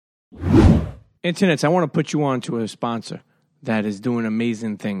Internets, I want to put you on to a sponsor that is doing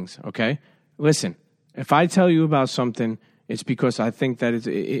amazing things, okay? Listen, if I tell you about something, it's because I think that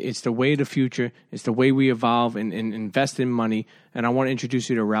it's the way of the future. It's the way we evolve and invest in money. And I want to introduce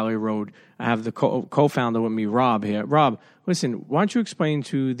you to Rally Road. I have the co-founder with me, Rob, here. Rob, listen, why don't you explain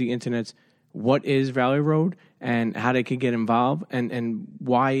to the internets what is Rally Road and how they can get involved and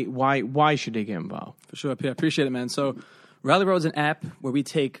why should they get involved? For sure, I appreciate it, man. So Rally Road is an app where we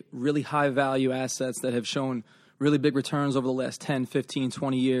take really high-value assets that have shown really big returns over the last 10, 15,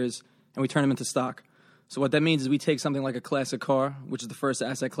 20 years, and we turn them into stock. So what that means is we take something like a classic car, which is the first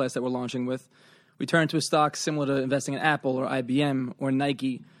asset class that we're launching with. We turn it into a stock similar to investing in Apple or IBM or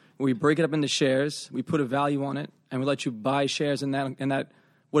Nike, where we break it up into shares, we put a value on it, and we let you buy shares in that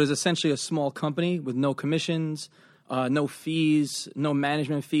what is essentially a small company with no commissions, no fees, no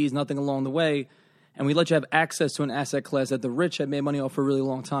management fees, nothing along the way. And we let you have access to an asset class that the rich have made money off for a really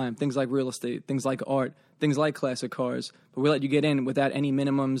long time. Things like real estate, things like art, things like classic cars. But we let you get in without any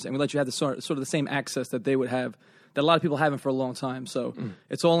minimums, and we let you have the sort of the same access that they would have, that a lot of people haven't for a long time. So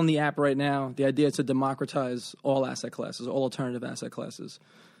it's all in the app right now. The idea is to democratize all asset classes, all alternative asset classes.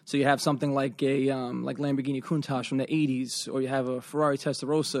 So you have something like a like Lamborghini Countach from the 80s, or you have a Ferrari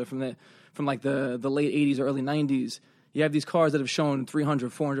Testarossa from like the late 80s or early 90s. You have these cars that have shown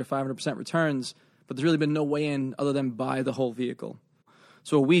 300, 400, 500% returns, but there's really been no way in other than buy the whole vehicle.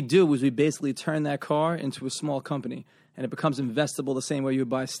 So what we do is we basically turn that car into a small company, and it becomes investable the same way you would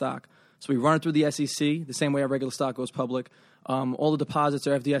buy stock. So we run it through the SEC, the same way our regular stock goes public. All the deposits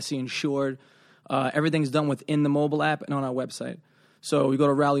are FDIC insured. Everything's done within the mobile app and on our website. So you go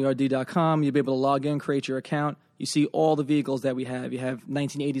to rallyrd.com, you'll be able to log in, create your account. You see all the vehicles that we have. You have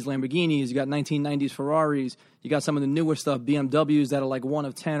 1980s Lamborghinis, you got 1990s Ferraris, you got some of the newer stuff, BMWs that are like 1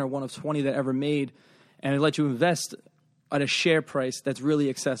 of 10 or 1 of 20 that ever made. And it lets you invest at a share price that's really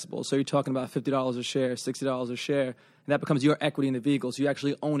accessible. So you're talking about $50 a share, $60 a share, and that becomes your equity in the vehicle. So you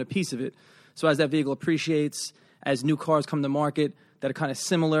actually own a piece of it. So as that vehicle appreciates, as new cars come to market that are kind of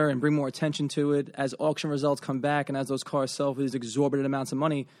similar and bring more attention to it, as auction results come back and as those cars sell for these exorbitant amounts of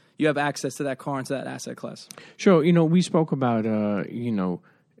money, you have access to that car and to that asset class. Sure. We spoke about,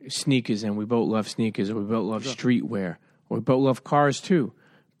 sneakers, and we both love sneakers, and we both love streetwear. We both love cars, too.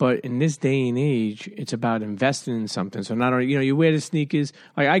 But in this day and age, it's about investing in something. So not only, you wear the sneakers.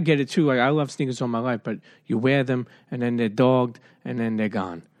 Like, I get it, too. Like, I love sneakers all my life, but you wear them, and then they're dogged, and then they're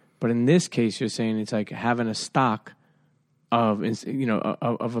gone. But in this case, you're saying it's like having a stock of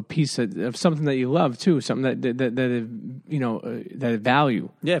a piece of something that you love too, something that value.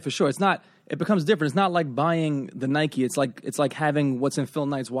 Yeah, for sure. It becomes different. It's not like buying the Nike. It's like having what's in Phil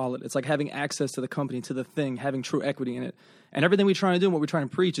Knight's wallet. It's like having access to the company, to the thing, having true equity in it. And everything we're trying to do and what we're trying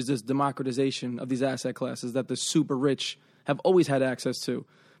to preach is this democratization of these asset classes that the super rich have always had access to.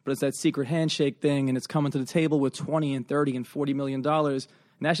 But it's that secret handshake thing, and it's coming to the table with $20 and $30 and $40 million. And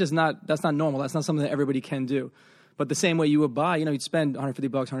that's not normal. That's not something that everybody can do. But the same way you would buy, you'd spend $150,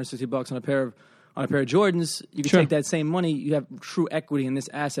 $160 on a pair of Jordans. You can take that same money. You have true equity in this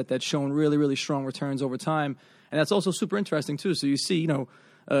asset that's shown really, really strong returns over time, and that's also super interesting too. So you see, an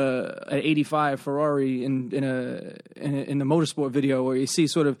 '85 Ferrari in the motorsport video, or you see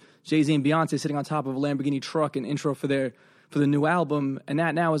sort of Jay-Z and Beyonce sitting on top of a Lamborghini truck in intro for the new album, and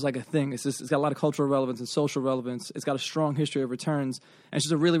that now is like a thing. It's got a lot of cultural relevance and social relevance. It's got a strong history of returns, and it's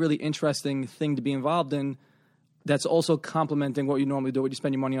just a really, really interesting thing to be involved in. That's also complementing what you normally do, what you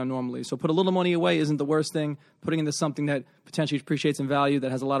spend your money on normally. So put a little money away isn't the worst thing. Putting into something that potentially appreciates in value,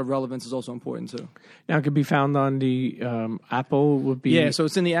 that has a lot of relevance, is also important too. Now, it could be found on the Apple would be... Yeah, so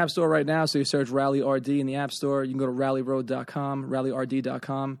it's in the App Store right now. So you search Rally RD in the App Store. You can go to rallyroad.com,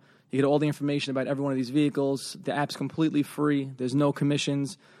 rallyrd.com. You get all the information about every one of these vehicles. The app's completely free. There's no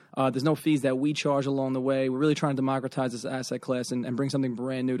commissions. There's no fees that we charge along the way. We're really trying to democratize this asset class and bring something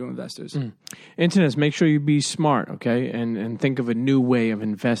brand new to investors. Internets, make sure you be smart, okay, and think of a new way of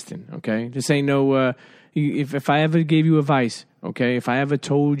investing, okay? This ain't no, if I ever gave you advice, okay, if I ever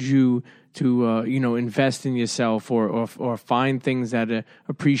told you to, invest in yourself or find things that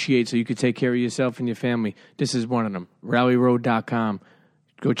appreciate so you could take care of yourself and your family, this is one of them. Rallyroad.com.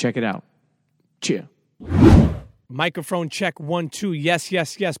 Go check it out. Cheer. Microphone check 1, 2. Yes.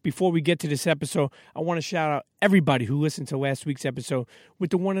 Before we get to this episode, I want to shout out everybody who listened to last week's episode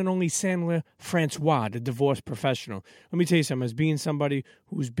with the one and only Sandler Francois, the divorce professional. Let me tell you something. As being somebody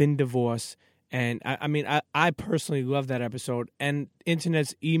who's been divorced, and I personally love that episode. And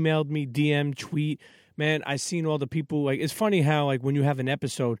internet's emailed me, DM, tweet. Man, I've seen all the people. Like, it's funny how, like, when you have an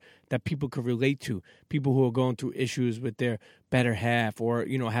episode that people could relate to, people who are going through issues with their better half, or,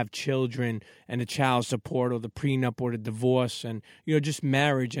 have children and the child support or the prenup or the divorce and, just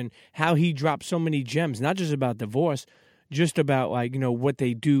marriage, and how he dropped so many gems, not just about divorce, just about what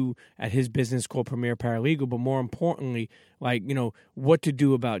they do at his business called Premier Paralegal, but more importantly, what to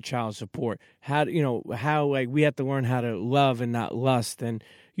do about child support, how we have to learn how to love and not lust, and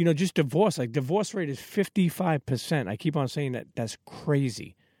just divorce. Divorce rate is 55%. I keep on saying that. That's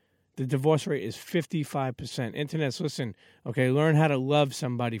crazy. The divorce rate is 55%. Internets, listen, okay, learn how to love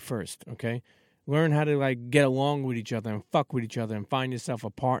somebody first, okay? Learn how to, get along with each other and fuck with each other and find yourself a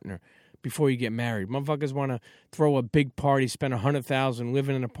partner before you get married. Motherfuckers want to throw a big party, spend $100,000, live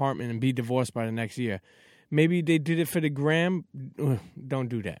in an apartment, and be divorced by the next year. Maybe they did it for the gram. Don't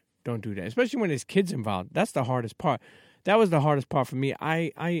do that. Don't do that, especially when there's kids involved. That's the hardest part. That was the hardest part for me.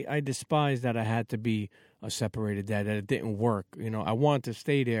 I despise that I had to be a separated dad, that it didn't work. I wanted to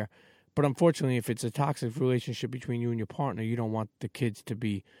stay there. But unfortunately, if it's a toxic relationship between you and your partner, you don't want the kids to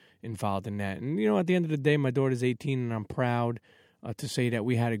be involved in that. And, at the end of the day, my daughter's 18, and I'm proud to say that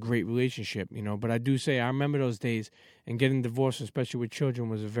we had a great relationship, But I do say I remember those days, and getting divorced, especially with children,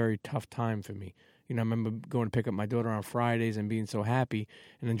 was a very tough time for me. I remember going to pick up my daughter on Fridays and being so happy,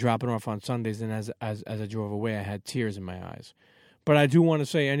 and then dropping her off on Sundays. And as I drove away, I had tears in my eyes. But I do want to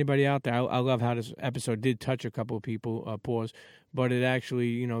say, anybody out there, I love how this episode did touch a couple of people, pause. But it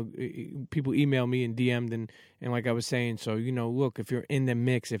actually, people email me and DM'd, and like I was saying, so, look, if you're in the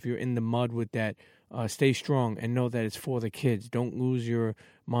mix, if you're in the mud with that, stay strong and know that it's for the kids. Don't lose your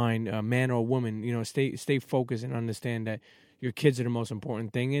mind, man or woman. Stay focused and understand that your kids are the most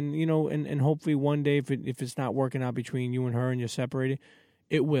important thing. And, and hopefully one day, if it's not working out between you and her and you're separated,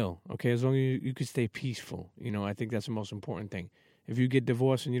 it will, okay? As long as you can stay peaceful. I think that's the most important thing. If you get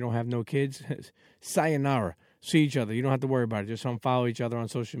divorced and you don't have no kids, sayonara. See each other. You don't have to worry about it. Just unfollow each other on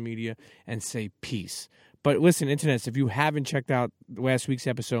social media and say peace. But listen, internets, if you haven't checked out last week's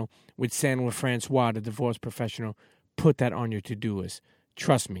episode with Sandra Francois, the divorce professional, put that on your to-do list.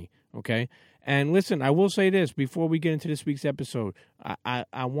 Trust me, okay? And listen, I will say this before we get into this week's episode.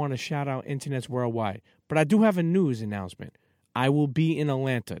 I want to shout out internets worldwide. But I do have a news announcement. I will be in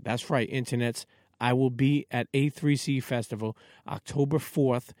Atlanta. That's right, internets. I will be at A3C Festival October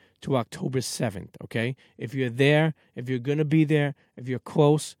 4th to October 7th, okay? If you're there, if you're going to be there, if you're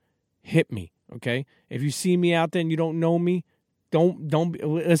close, hit me, okay? If you see me out there and you don't know me,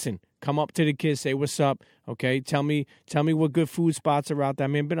 listen, come up to the kids, say what's up, okay? Tell me what good food spots are out there. I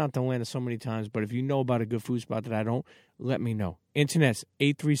mean, I've been out to Atlanta so many times, but if you know about a good food spot that I don't, let me know. Internet's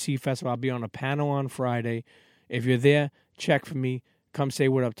A3C Festival. I'll be on a panel on Friday. If you're there, check for me. Come say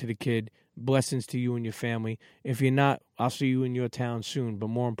what up to the kid. Blessings to you and your family. If you're not, I'll see you in your town soon. But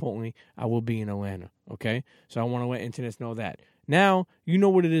more importantly, I will be in Atlanta, okay? So I want to let internets know that. Now, you know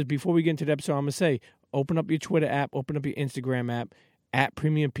what it is. Before we get into the episode, I'm going to say, open up your Twitter app, open up your Instagram app, at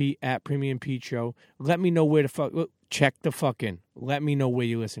Premium Pete Show. Let me know where the fuck, look, check the fuck in. Let me know where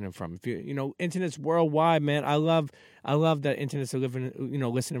you're listening from. If you, internet's worldwide, man. I love that internet's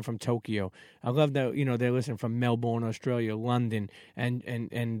listening from Tokyo. I love that, they're listening from Melbourne, Australia, London, and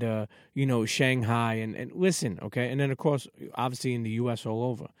Shanghai, and listen, okay? And then, of course, obviously in the U.S. all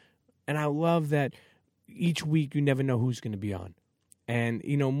over. And I love that each week you never know who's going to be on. And,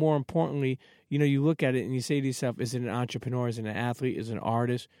 more importantly, you look at it and you say to yourself, is it an entrepreneur? Is it an athlete? Is it an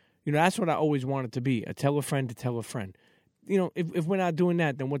artist? That's what I always wanted to be, a tell a friend to tell a friend. If we're not doing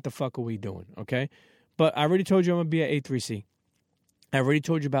that, then what the fuck are we doing, okay? But I already told you I'm going to be at A3C. I already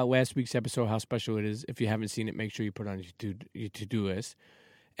told you about last week's episode, how special it is. If you haven't seen it, make sure you put it on your to-do list.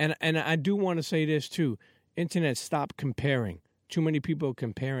 And I do want to say this, too. Internet, stop comparing. Too many people are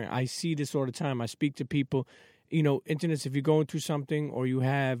comparing. I see this all the time. I speak to people. Internets, if you're going through something or you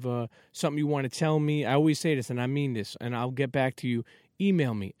have something you want to tell me, I always say this, and I mean this, and I'll get back to you.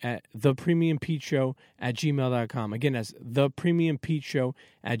 Email me at thepremiumpeteshow@gmail.com. Again, that's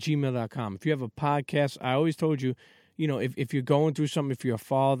thepremiumpeteshow@gmail.com. If you have a podcast, I always told you, if you're going through something, if you're a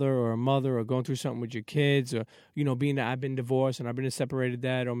father or a mother or going through something with your kids, or, being that I've been divorced and I've been a separated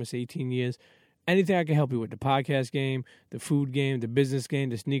dad almost 18 years, anything I can help you with, the podcast game, the food game, the business game,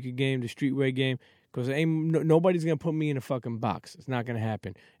 the sneaker game, the streetwear game, because nobody's going to put me in a fucking box. It's not going to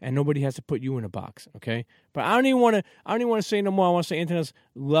happen. And nobody has to put you in a box, okay? But I don't even want to say no more. I want to say, internets,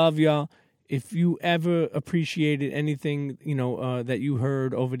 love y'all. If you ever appreciated anything, that you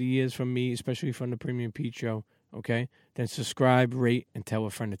heard over the years from me, especially from the Premium Pete Show, okay, then subscribe, rate, and tell a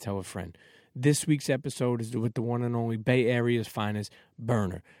friend to tell a friend. This week's episode is with the one and only Bay Area's finest,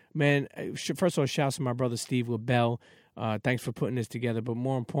 Berner. Man, first of all, shouts to my brother Steve LaBelle. Thanks for putting this together. But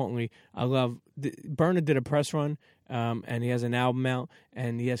more importantly, I love Berner did a press run, and he has an album out,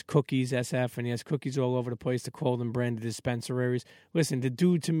 and he has cookies, SF, and he has cookies all over the place to call them branded dispensaries. Listen, the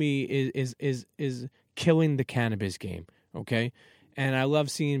dude to me is killing the cannabis game. Okay. And I love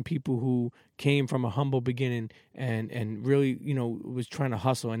seeing people who came from a humble beginning and really, was trying to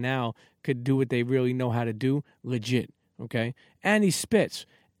hustle and now could do what they really know how to do, legit, okay? And he spits,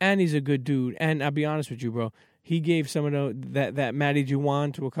 and he's a good dude. And I'll be honest with you, bro, he gave some of that Matty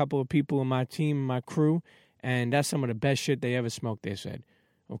Juwan to a couple of people in my team, my crew, and that's some of the best shit they ever smoked, they said,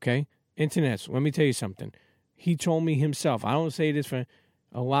 okay? Internets, let me tell you something. He told me himself, I don't say this for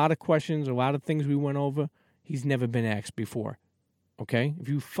a lot of questions, a lot of things we went over, he's never been asked before. Okay, if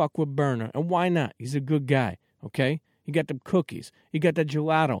you fuck with Berner, and why not? He's a good guy, okay? He got the cookies. He got the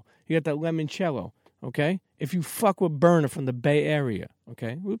gelato. He got the limoncello, okay? If you fuck with Berner from the Bay Area,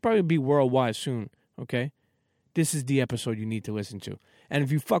 okay? We'll probably be worldwide soon, okay? This is the episode you need to listen to. And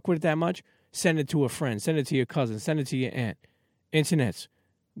if you fuck with it that much, send it to a friend. Send it to your cousin. Send it to your aunt. Internets,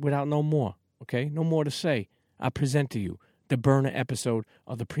 without no more, okay? No more to say. I present to you the Berner episode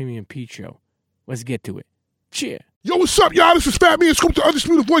of the Premium Pete Show. Let's get to it. Cheer. Yo, what's up, y'all? This is Fat Man Scoop, the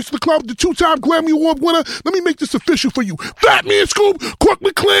undisputed voice of the club, the two-time Grammy Award winner. Let me make this official for you. Fat Man Scoop,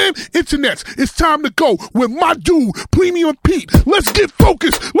 Corkman Clan, Internets. It's time to go with my dude, Premium Pete. Let's get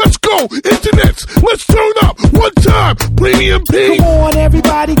focused. Let's go, Internets. Let's turn up. One time, Premium Pete. Come on,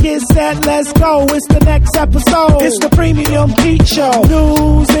 everybody get set. Let's go. It's the next episode. It's the Premium Pete Show.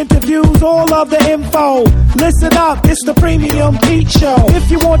 News, interviews, all of the info. Listen up. It's the Premium Pete Show. If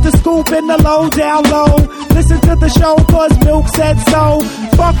you want the scoop in the low, down low, listen to the show, cause Milk said so.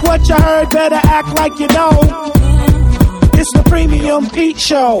 Fuck what you heard, better act like you know. It's the Premium Pete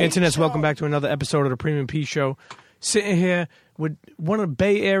Show. Internets, welcome back to another episode of the Premium Pete Show. Sitting here with one of the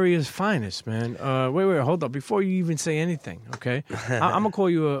Bay Area's finest, man. Wait, hold up. Before you even say anything, okay? I'm gonna call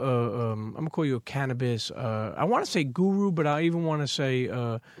you a cannabis. I want to say guru, but I even want to say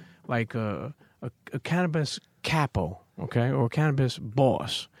like a cannabis capo, okay, or a cannabis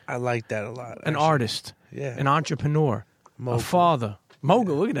boss. I like that a lot. An artist. Yeah. An entrepreneur. Mogul. A father.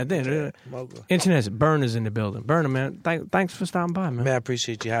 Mogul, look at that thing. Yeah, mogul. Internet's Berner's in the building. Berner, man, thanks for stopping by, man. Man, I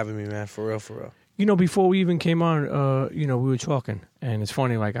appreciate you having me, man. For real. Before we even came on, we were talking. And it's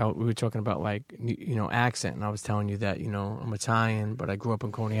funny, like, we were talking about, like, accent. And I was telling you that, I'm Italian, but I grew up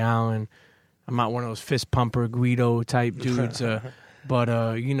in Coney Island. I'm not one of those fist pumper Guido type dudes. But,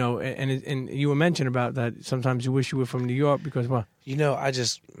 and you were mentioning about that sometimes you wish you were from New York because what?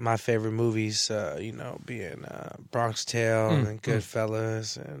 My favorite movies, being Bronx Tale and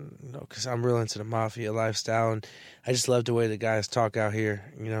Goodfellas, and, because I'm real into the mafia lifestyle, and I just love the way the guys talk out here,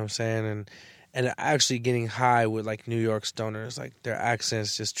 you know what I'm saying? And actually getting high with, like, New York stoners, like, their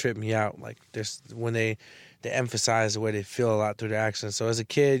accents just trip me out. Like, when they emphasize the way they feel a lot through their accents. So as a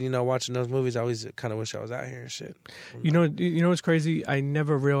kid, watching those movies, I always kind of wish I was out here and shit. You know what's crazy? I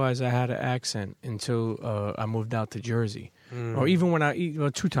never realized I had an accent until I moved out to Jersey, or even when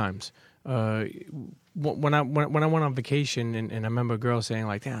two times. When I went on vacation, and I remember a girl saying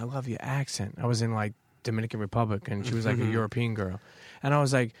like, "Damn, I love your accent." I was in like Dominican Republic, and she was like a European girl, and I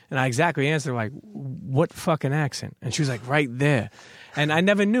was like, and I exactly answered like, "What fucking accent?" And she was like, "Right there." And I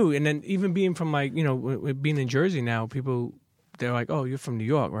never knew. And then even being from like, being in Jersey now, people, they're like, "Oh, you're from New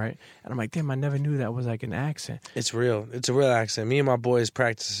York, right?" And I'm like, damn, I never knew that was like an accent. It's real. It's a real accent. Me and my boys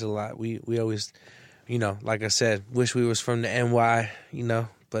practice it a lot. We always, like I said, wish we was from the NY,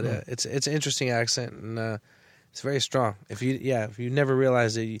 but it's an interesting accent, and it's very strong. If you never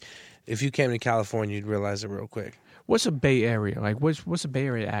realized it, if you came to California, you'd realize it real quick. What's a Bay Area? Like, what's a Bay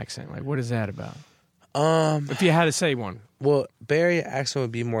Area accent? Like, what is that about? If you had to say one. Well, Bay Area accent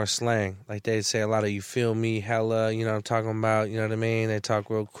would be more slang. Like, they'd say a lot of "you feel me," hella, I'm talking about, you know what I mean? They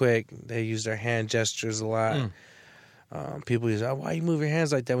talk real quick. They use their hand gestures a lot. People use, why you move your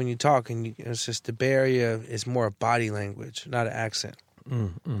hands like that when you talk? And it's just the Bay Area is more a body language, not an accent.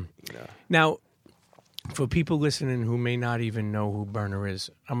 Now, for people listening who may not even know who Berner is,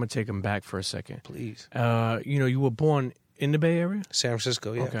 I'm going to take them back for a second. Please. You were born in the Bay Area? San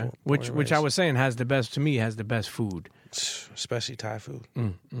Francisco, yeah. Okay. Which I was saying has the best food. Especially Thai food.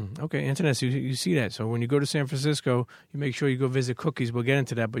 Okay, Internet, so you see that. So when you go to San Francisco, you make sure you go visit Cookies. We'll get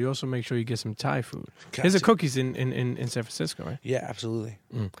into that, but you also make sure you get some Thai food. There's a Cookies in San Francisco, right? Yeah, absolutely.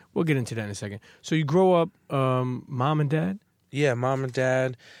 We'll get into that in a second. So you grow up, mom and dad? Yeah, mom and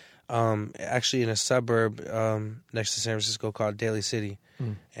dad. Actually in a suburb next to San Francisco called Daly City.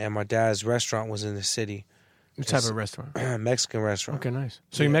 And my dad's restaurant was in the city. What type of restaurant? Mexican restaurant. Okay, nice.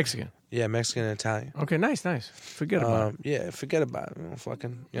 So you're Mexican? Yeah, Mexican and Italian. Okay, nice. Forget about it. Yeah, forget about it.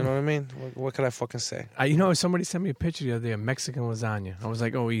 You know what I mean? What could I fucking say? Somebody sent me a picture the other day of Mexican lasagna. I was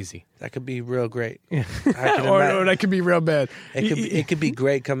like, oh, easy. That could be real great. Yeah. or that could be real bad. It could be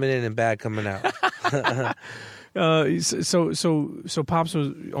great coming in and bad coming out. So Pops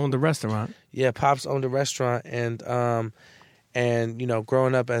owned the restaurant. Yeah, Pops owned a restaurant, and you know,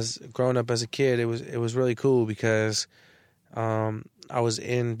 growing up as a kid, it was really cool because I was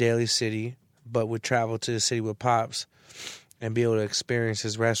in Daly City, but would travel to the city with Pops and be able to experience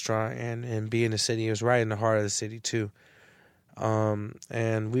his restaurant and be in the city. It was right in the heart of the city too.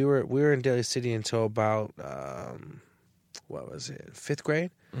 And we were in Daly City until about what was it, 5th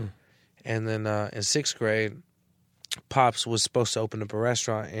grade, and then in 6th grade, Pops was supposed to open up a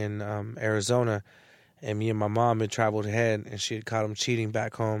restaurant in Arizona, and me and my mom had traveled ahead, and she had caught him cheating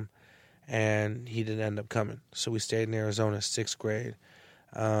back home, and he didn't end up coming. So we stayed in Arizona 6th grade.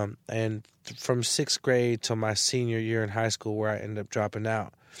 And from 6th grade till my senior year in high school, where I ended up dropping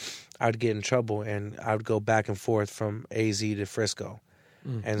out, I would get in trouble, and I would go back and forth from AZ to Frisco.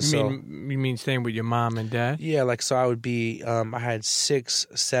 And you mean staying with your mom and dad? Yeah, so I would be, I had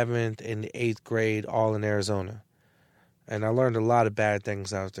 6th, 7th, and 8th grade all in Arizona. And I learned a lot of bad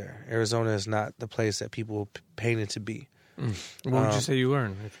things out there. Arizona is not the place that people paint it to be. What would you say you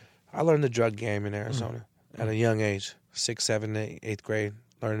learned? I learned the drug game in Arizona at a young age, 6th, 7th, 8th grade,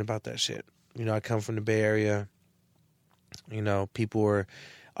 learning about that shit. You know, I come from the Bay Area. You know, people were,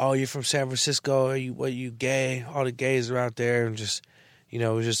 oh, you're from San Francisco? Are you gay? All the gays are out there. And just, you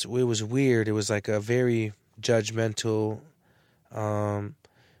know, it was weird. It was like a very judgmental,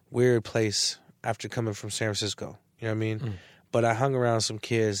 weird place after coming from San Francisco. You know what I mean? But I hung around some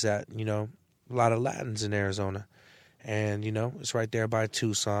kids that, you know, a lot of Latins in Arizona. And, you know, it's right there by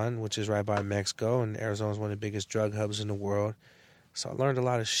Tucson, which is right by Mexico. And Arizona is one of the biggest drug hubs in the world. So I learned a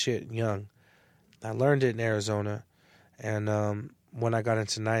lot of shit young. I learned it in Arizona. And when I got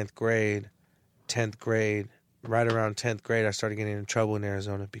into 9th grade, 10th grade, right around 10th grade, I started getting in trouble in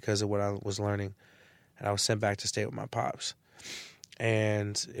Arizona because of what I was learning. And I was sent back to stay with my pops.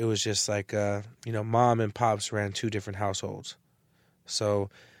 And it was just like, you know, mom and pops ran 2 different households.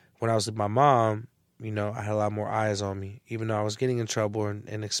 So when I was with my mom, you know, I had a lot more eyes on me. Even though I was getting in trouble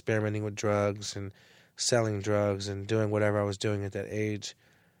and experimenting with drugs and selling drugs and doing whatever I was doing at that age,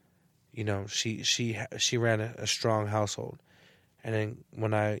 you know, she ran a strong household. And then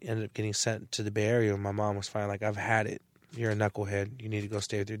when I ended up getting sent to the Bay Area, my mom was finally like, I've had it. You're a knucklehead. You need to go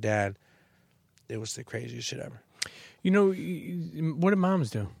stay with your dad. It was the craziest shit ever. You know, what do moms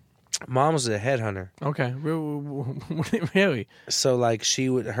do? Mom was a headhunter. Okay, really? So like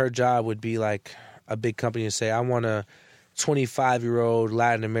her job would be like a big company to say, I want a 25-year-old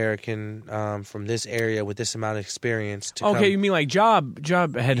Latin American from this area with this amount of experience to come. You mean like job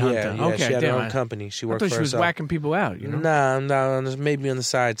headhunter? Yeah, okay, she had her own company. She worked for herself. I thought she was whacking people out. You know? No, maybe on the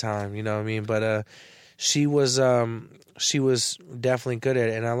side time. You know what I mean? But she was definitely good at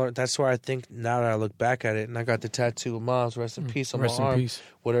it, and I learned. That's why I think now that I look back at it, and I got the tattoo of Mom's, rest in peace, on my arm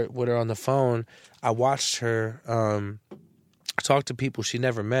with her on the phone. I watched her talk to people she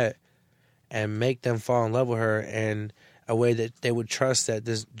never met and make them fall in love with her in a way that they would trust that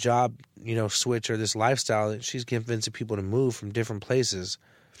this job, you know, switch or this lifestyle that she's convincing people to move from different places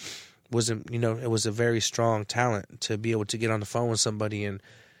wasn't, you know, it was a very strong talent to be able to get on the phone with somebody and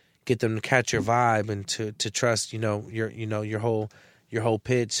get them to catch your vibe and to trust, your whole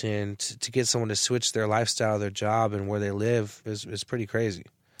pitch, and to get someone to switch their lifestyle, their job, and where they live is pretty crazy.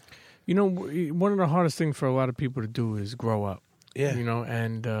 You know, one of the hardest things for a lot of people to do is grow up. Yeah. You know,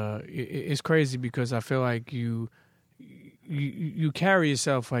 and it's crazy because I feel like you carry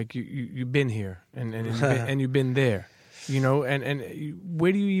yourself like you've been here and you've been there. You know, and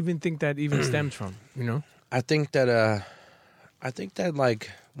where do you even think that even stems from? You know, I think that like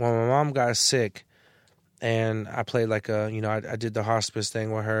when my mom got sick, and I played like I did the hospice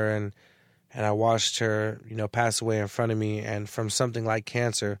thing with her, and I watched her, you know, pass away in front of me, and from something like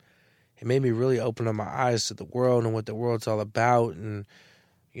cancer, it made me really open up my eyes to the world and what the world's all about. And,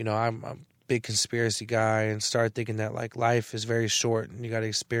 you know, I'm a big conspiracy guy, and started thinking that like life is very short and you got to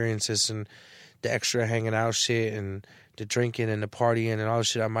experience this, and the extra hanging out shit and the drinking and the partying and all the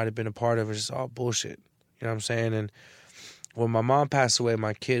shit I might have been a part of is just all bullshit. You know what I'm saying? And when my mom passed away,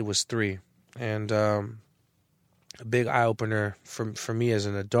 my kid was 3. And a big eye-opener for me as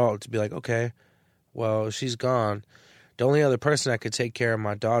an adult to be like, okay, well, she's gone. The only other person that could take care of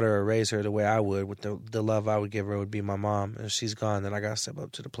my daughter or raise her the way I would, with the love I would give her, would be my mom. And if she's gone, then I got to step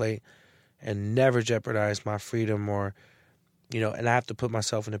up to the plate and never jeopardize my freedom or and I have to put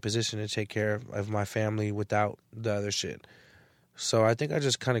myself in a position to take care of my family without the other shit. So I think I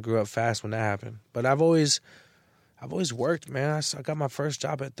just kind of grew up fast when that happened. But I've always worked, man. I got my first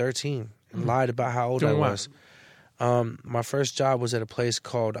job at 13 and lied about how old I was. My first job was at a place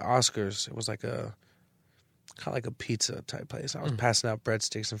called Oscars. It was like kind of like a pizza type place. I was passing out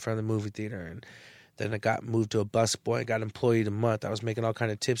breadsticks in front of the movie theater, and then I got moved to a busboy. I got employee of the month. I was making all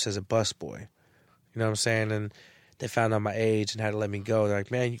kind of tips as a busboy. You know what I'm saying? And they found out my age and had to let me go. They're like,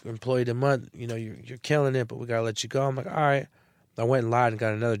 man, you're employee of the month. You're killing it, but we gotta let you go. I'm like, all right. I went and lied and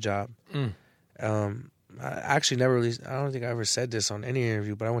got another job. I actually never really. I don't think I ever said this on any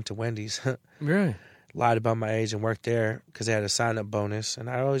interview, but I went to Wendy's. Really? Lied about my age and worked there because they had a sign-up bonus, and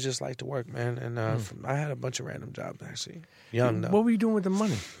I always just liked to work, man. And I had a bunch of random jobs, actually. Young, though. What were you doing with the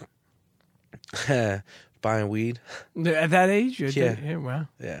money? Buying weed. At that age? Yeah. Wow.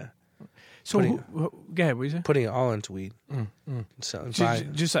 Yeah. So, go ahead, what you say? Putting it all into weed.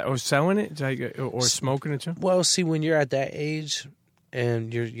 Just or selling it? Or smoking it too? Well, see, when you're at that age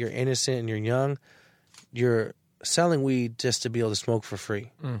and you're innocent and you're young, you're selling weed just to be able to smoke for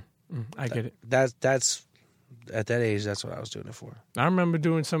free. I get it. That's at that age, that's what I was doing it for. I remember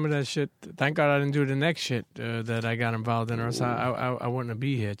doing some of that shit. Thank God I didn't do the next shit that I got involved in, or else I wouldn't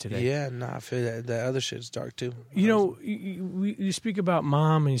be here today. Yeah, I feel that other shit's dark too. You speak about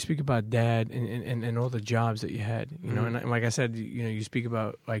mom and you speak about dad and all the jobs that you had. And like I said, you speak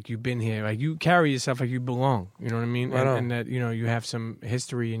about like you've been here, like you carry yourself like you belong. You know what I mean? Right on. And that you have some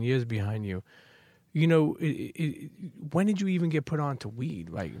history and years behind you. When did you even get put on to weed?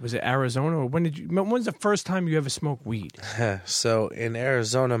 Like, was it Arizona, or when's the first time you ever smoked weed? So in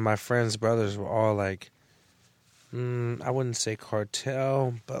Arizona, my friends' brothers were all like, I wouldn't say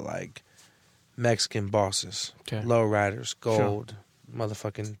cartel, but like Mexican bosses, lowriders, gold,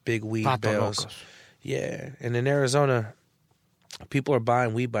 motherfucking big weed bales. Locos. Yeah, and in Arizona, people are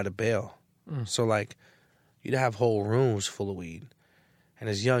buying weed by the bale. So like, you'd have whole rooms full of weed. And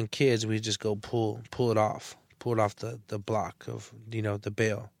as young kids, we just go pull it off the block of the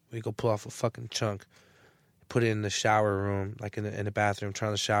bale. We go pull off a fucking chunk, put it in the shower room, like in the bathroom,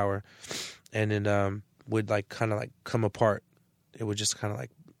 trying to shower, and then would like kind of like come apart. It would just kind of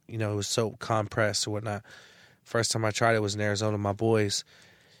like it was so compressed or whatnot. First time I tried it was in Arizona, with my boys,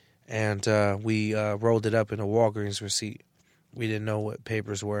 and we rolled it up in a Walgreens receipt. We didn't know what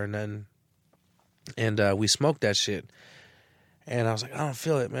papers were and nothing, and we smoked that shit. And I was like, I don't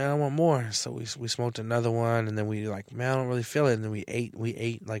feel it, man. I want more. So we smoked another one, and then we like, man, I don't really feel it. And then we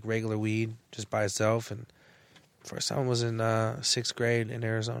ate like regular weed just by itself. And first time was in 6th grade in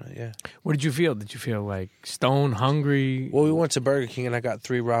Arizona. Yeah. What did you feel? Did you feel like stoned, hungry? Well, we went to Burger King, and I got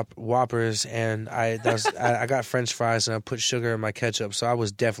 3 Whoppers, and I got French fries, and I put sugar in my ketchup, so I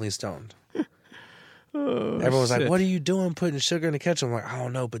was definitely stoned. Everyone was like, what are you doing putting sugar in the ketchup? I'm like, I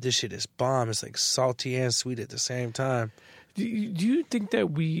don't know, but this shit is bomb. It's like salty and sweet at the same time. Do you think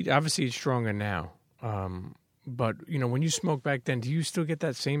that weed, obviously it's stronger now, but, when you smoked back then, do you still get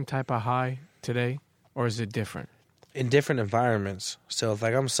that same type of high today, or is it different? In different environments. So if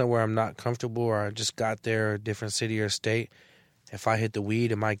like I'm somewhere I'm not comfortable, or I just got there, a different city or state, if I hit the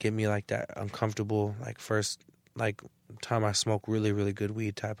weed, it might give me like that uncomfortable, like first, like time I smoke really, really good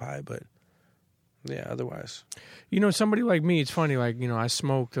weed type high, but yeah, otherwise. Somebody like me, it's funny, like, I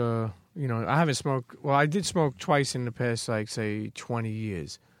smoked... I haven't smoked. Well, I did smoke twice in the past, like, say, 20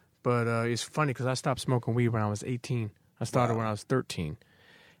 years. But it's funny because I stopped smoking weed when I was 18. I started when I was 13.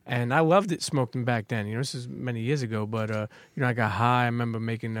 And I loved it smoking back then. This is many years ago. But, I got high. I remember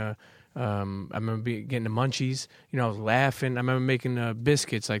making getting the munchies. I was laughing. I remember making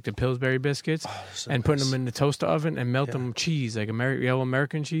biscuits, like the Pillsbury biscuits, and putting them in the toaster oven and melt them cheese, like yellow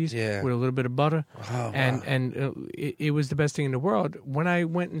American cheese, with a little bit of butter. And it was the best thing in the world. When I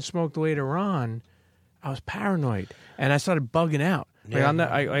went and smoked later on, I was paranoid, and I started bugging out.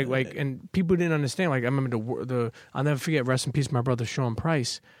 And people didn't understand. Like I remember the I'll never forget. Rest in peace, my brother Sean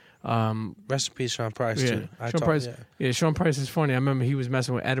Price. Rest in peace, Sean Price, too. Sean Price is funny. I remember he was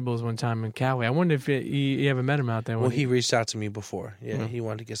messing with edibles one time in Cali. I wonder if he ever met him out there. Well, he reached out to me before. Yeah, he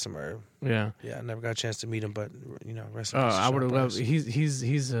wanted to get some herb. Yeah. Yeah, I never got a chance to meet him, but, rest in peace. I would have loved.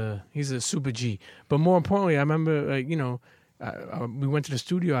 He's a super G. But more importantly, I remember, we went to the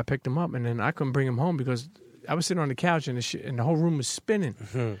studio. I picked him up, and then I couldn't bring him home because I was sitting on the couch and the whole room was spinning,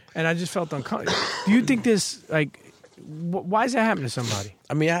 and I just felt uncomfortable. Do you think this why does that happen to somebody?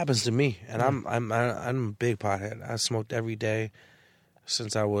 I mean, it happens to me, and I'm a big pothead. I smoked every day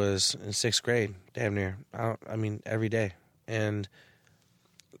since I was in 6th grade, damn near. Every day. And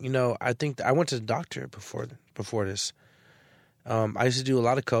I think I went to the doctor before this, I used to do a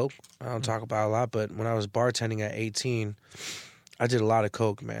lot of coke. I don't talk about it a lot, but when I was bartending at 18, I did a lot of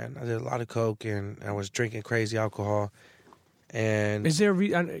coke, man. I did a lot of coke, and I was drinking crazy alcohol. And is there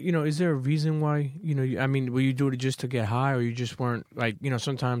is there a reason why I mean, will you do it just to get high, or you just weren't like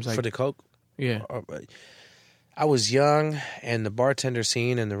sometimes like for the coke? Yeah. I was young, and the bartender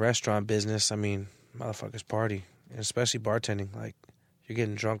scene and the restaurant business, I mean, motherfuckers party, and especially bartending. Like, you're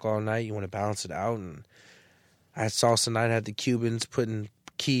getting drunk all night, you want to balance it out. And I had salsa night, I had the Cubans putting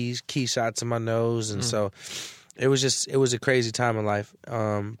key shots in my nose, and so it was a crazy time in life.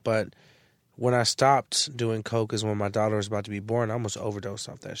 But when I stopped doing coke is when my daughter was about to be born. I almost overdosed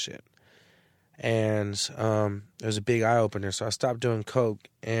off that shit. And it was a big eye-opener, so I stopped doing coke.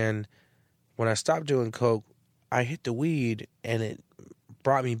 And when I stopped doing coke, I hit the weed, and it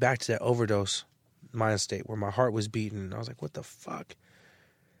brought me back to that overdose mind state where my heart was beating. And I was like, what the fuck?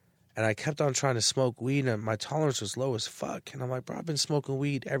 And I kept on trying to smoke weed, and my tolerance was low as fuck. And I'm like, bro, I've been smoking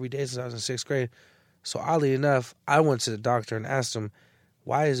weed every day since I was in 6th grade. So oddly enough, I went to the doctor and asked him,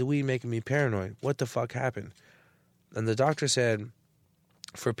 why is the weed making me paranoid? What the fuck happened? And the doctor said,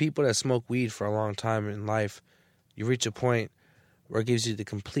 for people that smoke weed for a long time in life, you reach a point where it gives you the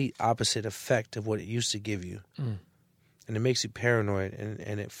complete opposite effect of what it used to give you. And it makes you paranoid,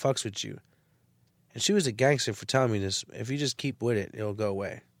 and it fucks with you. And she was a gangster for telling me this. If you just keep with it, it'll go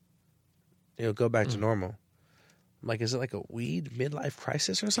away. It'll go back to normal. I'm like, is it like a weed midlife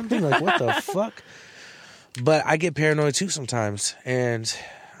crisis or something? Like, what the fuck? But I get paranoid too sometimes. And,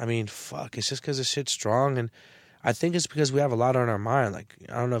 I mean, fuck, it's just because this shit's strong. And I think it's because we have a lot on our mind. Like,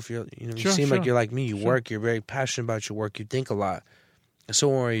 I don't know if you seem like you're like me. You work, you're very passionate about your work, you think a lot. And so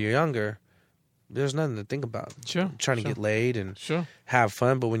when you're younger, there's nothing to think about. You're trying to get laid and have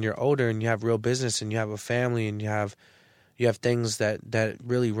fun. But when you're older and you have real business and you have a family and you have things that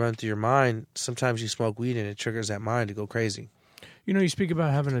really run through your mind, sometimes you smoke weed and it triggers that mind to go crazy. You speak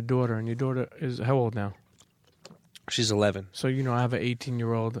about having a daughter, and your daughter is how old now? She's 11. So, I have an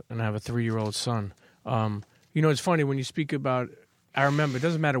 18-year-old and I have a 3-year-old son. It's funny when you speak about, I remember, it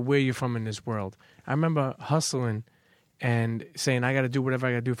doesn't matter where you're from in this world. I remember hustling and saying, I got to do whatever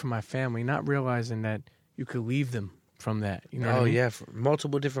I got to do for my family, not realizing that you could leave them from that. You know what I mean? Yeah, for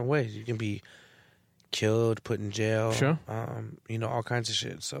multiple different ways. You can be killed, put in jail, all kinds of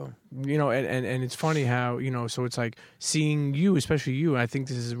shit. So and it's funny how so it's like seeing you, especially you. I think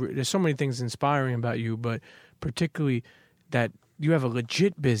there's so many things inspiring about you, but particularly that you have a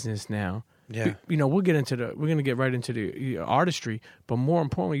legit business now. Yeah, we're gonna get right into the artistry, but more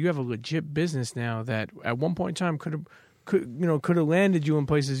importantly, you have a legit business now that at one point in time could have landed you in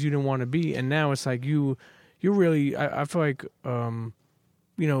places you didn't want to be, and now it's like you're really. I feel like.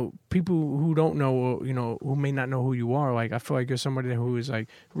 People who don't know, who may not know who you are, like I feel like you're somebody who is like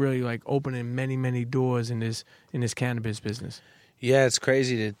really like opening many, many doors in this cannabis business. Yeah, it's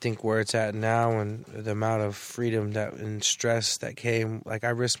crazy to think where it's at now and the amount of freedom and stress that came. Like I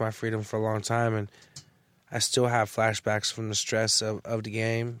risked my freedom for a long time, and I still have flashbacks from the stress of the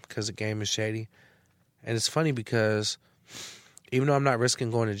game because the game is shady. And it's funny because even though I'm not risking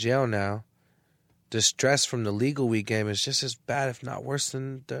going to jail now, the stress from the legal weed game is just as bad, if not worse,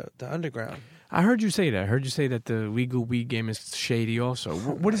 than the underground. I heard you say that. I heard you say that the legal weed game is shady also.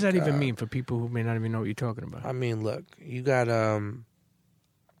 What does that even mean for people who may not even know what you're talking about? I mean, look, you got,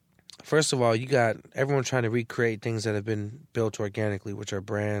 first of all, you got everyone trying to recreate things that have been built organically, which are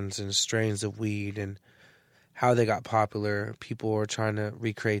brands and strains of weed and how they got popular. People are trying to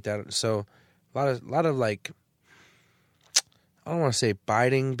recreate that. So a lot of like, I don't want to say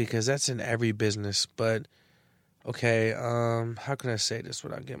biting because that's in every business, but okay, how can I say this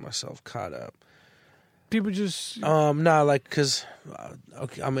without getting myself caught up? People just because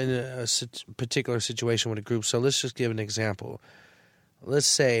I'm in a particular situation with a group, so let's just give an example. Let's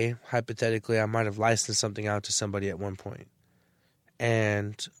say, hypothetically, I might have licensed something out to somebody at one point,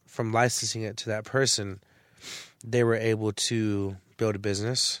 and from licensing it to that person, they were able to build a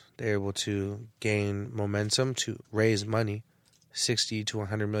business, they were able to gain momentum, to raise money, $60 to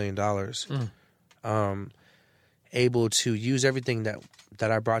 $100 million, able to use everything that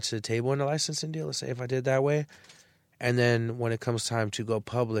I brought to the table in the licensing deal, let's say if I did that way, and then when it comes time to go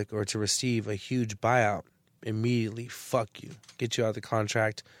public or to receive a huge buyout, immediately fuck you, get you out of the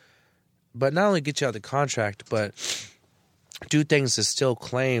contract, but not only get you out of the contract, but do things to still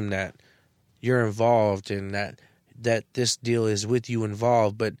claim that you're involved and that this deal is with you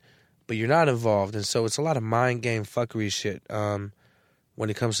involved, but you're not involved. And so it's a lot of mind game fuckery shit when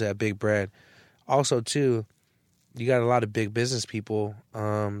it comes to that big bread. Also, too, you got a lot of big business people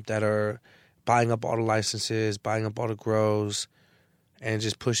that are buying up all the licenses, buying up all the grows, and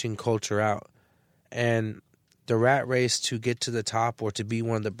just pushing culture out. And the rat race to get to the top or to be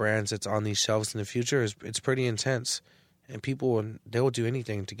one of the brands that's on these shelves in the future it's pretty intense, and they will do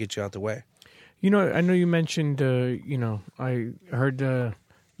anything to get you out the way. I know you mentioned, I heard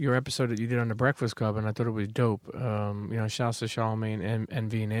your episode that you did on the Breakfast Club, and I thought it was dope. Shouts to Charlamagne,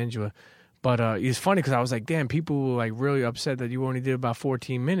 Envy, and Angela. But it's funny because I was like, damn, people were like really upset that you only did about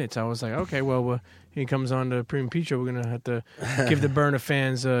 14 minutes. I was like, okay, well, he comes on the Premium Pete Show. We're going to have to give the Berner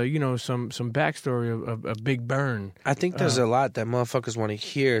fans, some backstory of Big Burn. I think there's a lot that motherfuckers want to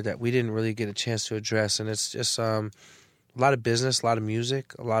hear that we didn't really get a chance to address. And it's just a lot of business, a lot of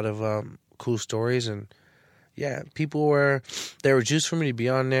music, a lot of cool stories. And, yeah, they were juiced for me to be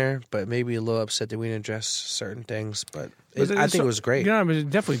on there, but maybe a little upset that we didn't address certain things. But I think it was great. It was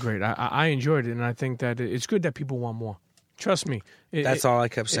definitely great. I enjoyed it, and I think that it's good that people want more. Trust me. That's all I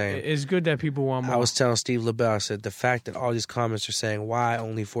kept saying. It's good that people want more. I was telling Steve LaBelle, I said, the fact that all these comments are saying why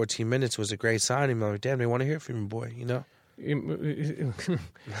only 14 minutes was a great sign. I'm like, damn, they want to hear from you, boy,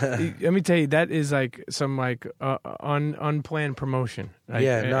 Let me tell you, that is like some unplanned promotion.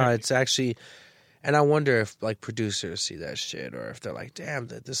 It's actually... And I wonder if like producers see that shit, or if they're like, "Damn,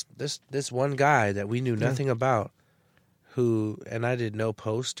 this one guy that we knew nothing about, and I did no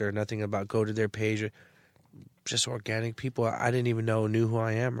post or nothing about, go to their page, or just organic people I didn't even knew who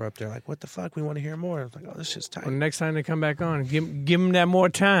I am, are up there like, what the fuck? We want to hear more." I was like, "Oh, this shit's tight." Well, next time they come back on, give them that more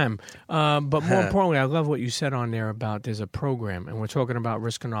time. But more importantly, I love what you said on there about there's a program, and we're talking about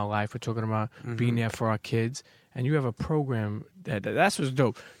risking our life. We're talking about being there for our kids. And you have a program that's what's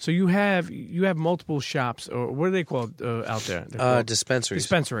dope. So you have multiple shops, or what are they called out there? Dispensaries.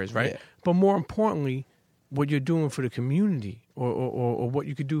 Dispensaries, right? Yeah. But more importantly, what you're doing for the community, or what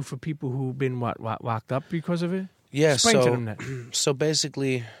you could do for people who've been locked up because of it. Yeah. Explain to them that. So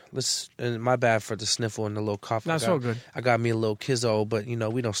basically, and my bad for the sniffle and the little cough. That's so good. I got me a little kizzo, but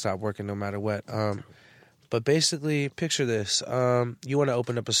we don't stop working no matter what. But basically, picture this. You want to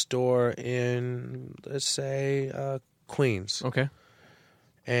open up a store in, let's say, Queens. Okay.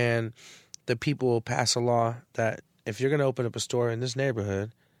 And the people will pass a law that if you're going to open up a store in this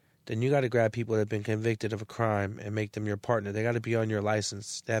neighborhood, then you got to grab people that have been convicted of a crime and make them your partner. They got to be on your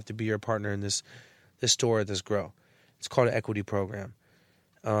license. They have to be your partner in this store, this grow. It's called an equity program.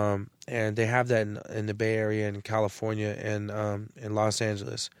 And they have that in the Bay Area, in California, and in Los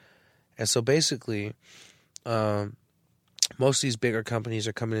Angeles. And so basically... most of these bigger companies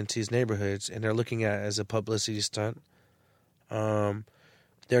are coming into these neighborhoods, and they're looking at it as a publicity stunt.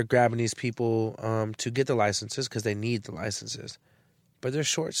 They're grabbing these people to get the licenses because they need the licenses, but they're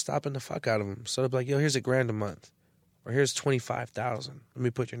short stopping the fuck out of them. So they're like, "Yo, here's $1,000 a month, or here's $25,000. Let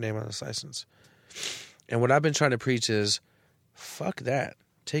me put your name on this license." And what I've been trying to preach is, fuck that.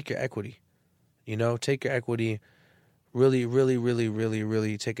 Take your equity. Take your equity. Really, really, really, really,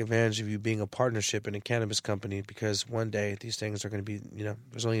 really take advantage of you being a partnership in a cannabis company, because one day these things are going to be,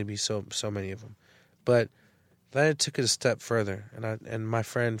 there's only going to be so many of them. But then I took it a step further, and my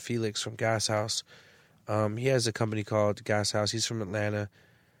friend Felix from Gas House, he has a company called Gas House. He's from Atlanta.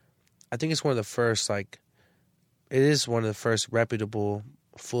 I think it's one of the first, it is one of the first reputable,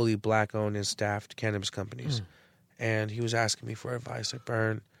 fully black-owned and staffed cannabis companies. And he was asking me for advice, like,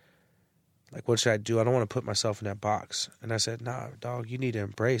 Bern, what should I do? I don't want to put myself in that box. And I said, nah, dog, you need to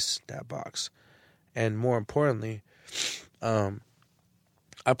embrace that box. And more importantly, I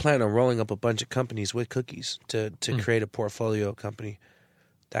plan on rolling up a bunch of companies with cookies to create a portfolio company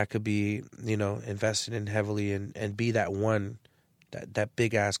that could be, invested in heavily and be that one, that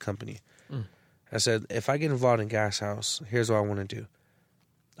big-ass company. I said, if I get involved in Gas House, here's what I want to do.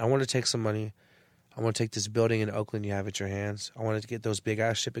 I want to take some money. I want to take this building in Oakland you have at your hands. I want to get those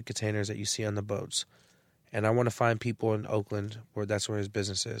big-ass shipping containers that you see on the boats. And I want to find people in Oakland, that's where his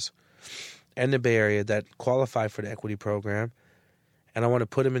business is, and the Bay Area that qualify for the equity program. And I want to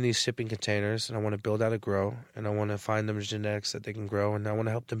put them in these shipping containers, and I want to build out a grow, and I want to find them genetics that they can grow, and I want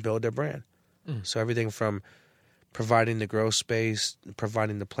to help them build their brand. So everything from providing the grow space,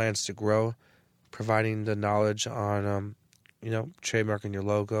 providing the plants to grow, providing the knowledge on, trademarking your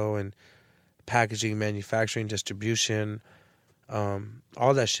logo and packaging, manufacturing, distribution,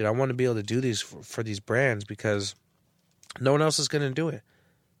 all that shit. I want to be able to do these for these brands because no one else is going to do it.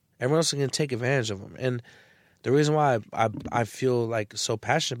 Everyone else is going to take advantage of them. And the reason why I feel like so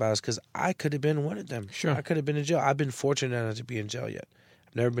passionate about it is because I could have been one of them. Sure. I could have been in jail. I've been fortunate not to be in jail yet.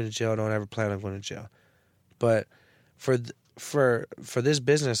 I've never been in jail. Don't ever plan on going to jail. But for this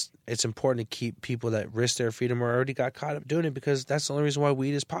business, it's important to keep people that risk their freedom or already got caught up doing it, because that's the only reason why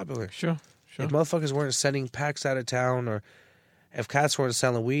weed is popular. Sure. If motherfuckers weren't sending packs out of town, or if cats weren't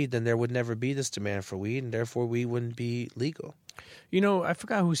selling weed, then there would never be this demand for weed, and therefore weed wouldn't be legal. You know, I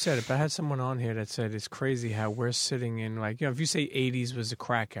forgot who said it, but I had someone on here that said it's crazy how we're sitting in, like, you know, if you say 80s was a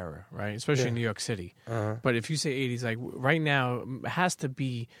crack era, right? Especially in New York City. But if you say 80s, like, right now, it has to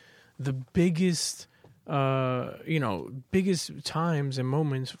be the biggest, biggest times and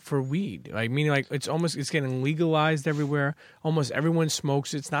moments for weed. Like, meaning, like, it's getting legalized everywhere. Almost everyone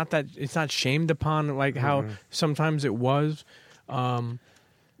smokes. It's not shamed upon, like, how sometimes it was. I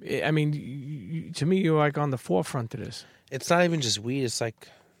mean, to me, you're, like, on the forefront of this. It's not even just weed. It's like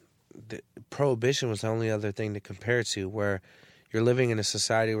prohibition was the only other thing to compare to, where you're living in a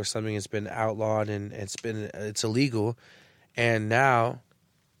society where something has been outlawed and it's illegal, and now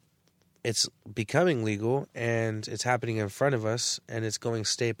it's becoming legal and it's happening in front of us and it's going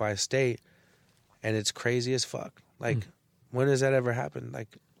state by state, and it's crazy as fuck. Like, when does that ever happen?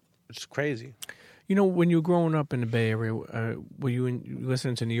 Like, it's crazy. You know, when you were growing up in the Bay Area, were you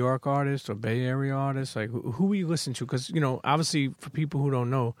listening to New York artists or Bay Area artists? Like, who were you listening to? Because, you know, obviously for people who don't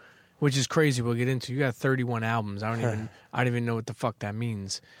know, which is crazy, we'll get into, you got 31 albums. I don't even know what the fuck that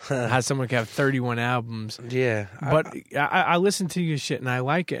means. How someone can have 31 albums. Yeah. But I listen to your shit and I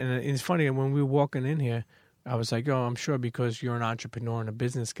like it. And it's funny, when we were walking in here, I was like, oh, I'm sure because you're an entrepreneur and a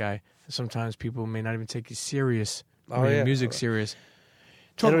business guy, sometimes people may not even take you serious, your music serious.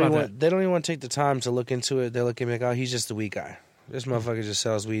 They don't even want to take the time to look into it. They look at me like, oh, he's just a weed guy. This motherfucker just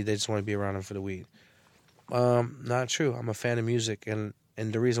sells weed. They just want to be around him for the weed. Not true. I'm a fan of music, and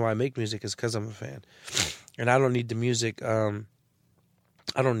the reason why I make music is because I'm a fan. And I don't need the music. I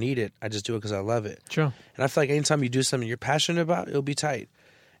don't need it. I just do it because I love it. Sure. And I feel like anytime you do something you're passionate about, it'll be tight.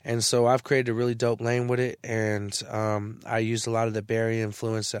 And so I've created a really dope lane with it, and I used a lot of the Bay Area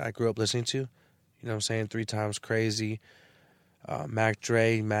influence that I grew up listening to. You know what I'm saying? 3 Times Crazy. Mac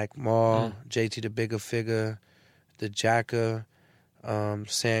Dre, Mac Mall, JT the Bigger Figure, the Jacka,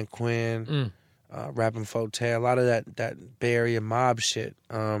 San Quinn, Rappin' Forte, a lot of that Bay Area mob shit.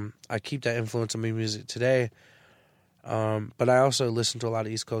 I keep that influence on my music today. But I also listen to a lot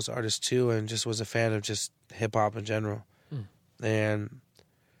of East Coast artists too, and just was a fan of just hip hop in general. And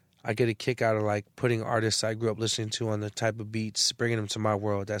I get a kick out of like putting artists I grew up listening to on the type of beats, bringing them to my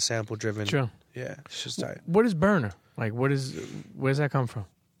world, that sample driven. Sure. Yeah, it's just tight. What is Berner? Like, where's that come from?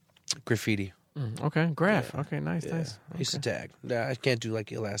 Graffiti. Okay, graph. Yeah. Okay, nice. I used to tag. Nah, I can't do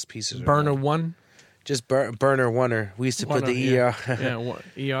like your last pieces. Berner one? Just Berner Oneer. We used to put the ER.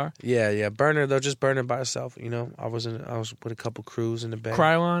 ER? Yeah. Berner, though, just Berner by itself. You know, I was with a couple crews in the Bay.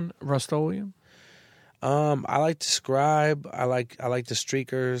 Krylon, Rust-Oleum? I like the Scribe. I like the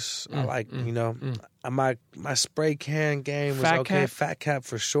Streakers. I like, my spray can game was okay. Fat Cap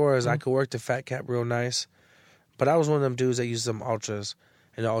for sure, as I could work the Fat Cap real nice. But I was one of them dudes that used them Ultras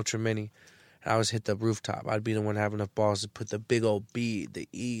and the Ultra Mini. And I always hit the rooftop. I'd be the one having enough balls to put the big old B, the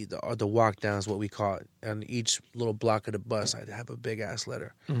E, the walk down is what we call it. And each little block of the bus, I'd have a big ass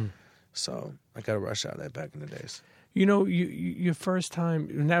letter. So I got to rush out of that back in the days. You know, your first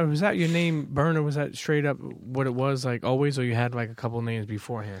time, now, was that your name, Berner? Was that straight up what it was, like always, or you had like a couple names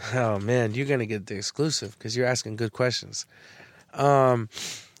beforehand? Oh, man, you're going to get the exclusive because you're asking good questions. So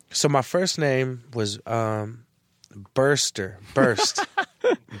my first name was Burst.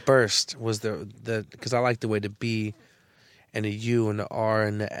 Burst was the because I like the way the B and the U and the R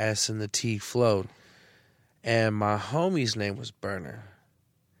and the S and the T flowed. And my homie's name was Berner.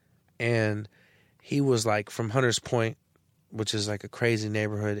 And he was like from Hunters Point, which is like a crazy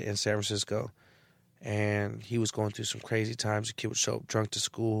neighborhood in San Francisco. And he was going through some crazy times. The kid would show up drunk to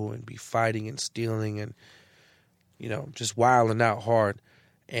school and be fighting and stealing and, you know, just wilding out hard.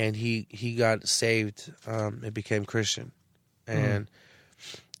 And he got saved and became Christian. And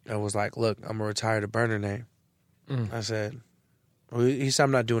I was like, look, I'm going to retire the Berner name. I said, well, he said,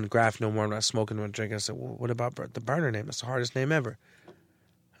 I'm not doing the graph no more. I'm not smoking or drinking. I said, well, what about the Berner name? It's the hardest name ever.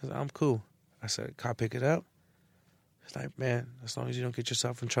 I said, I'm cool. I said, can I pick it up? He's like, man, as long as you don't get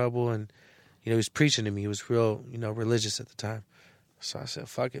yourself in trouble. And, you know, he was preaching to me. He was real, you know, religious at the time. So I said,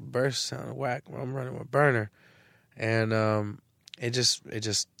 fuck it, Burst sounded whack. Well, I'm running with Berner. And it just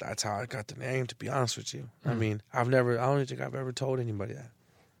that's how I got the name, to be honest with you. I mean, I don't think I've ever told anybody that.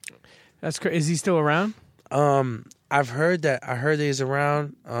 That's crazy. Is he still around? I heard that he's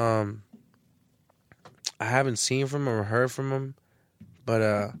around. I haven't seen from him or heard from him,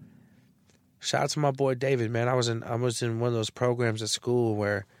 but shout out to my boy David, man. I was in one of those programs at school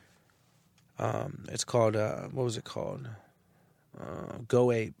where it's called what was it called?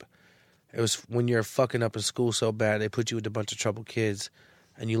 Go Ape. It was when you're fucking up in school so bad they put you with a bunch of troubled kids,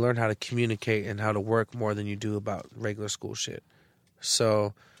 and you learn how to communicate and how to work more than you do about regular school shit.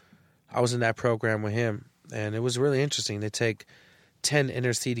 So I was in that program with him, and it was really interesting. They take 10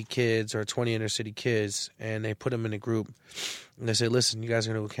 inner city kids or 20 inner city kids, and they put them in a group, and they say, listen, you guys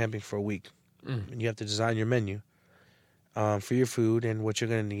are going to go camping for a week. And you have to design your menu for your food and what you're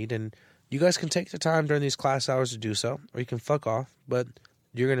going to need. And you guys can take the time during these class hours to do so, or you can fuck off, but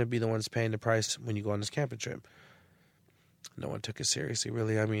you're going to be the ones paying the price when you go on this camping trip. No one took it seriously,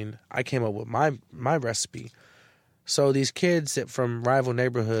 really. I mean, I came up with my recipe. So these kids that from rival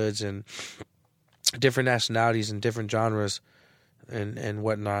neighborhoods and different nationalities and different genres and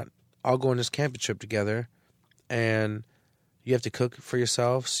whatnot all go on this camping trip together, and you have to cook for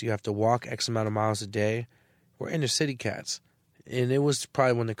yourselves. You have to walk X amount of miles a day. We're inner city cats. And it was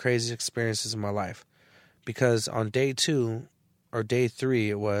probably one of the craziest experiences of my life. Because on day 2, or day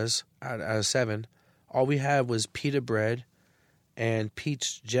 3 it was, out of 7, all we had was pita bread and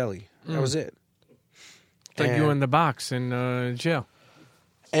peach jelly. That was it. It's like you were in the box in jail.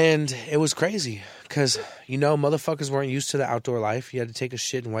 And it was crazy. Because, motherfuckers weren't used to the outdoor life. You had to take a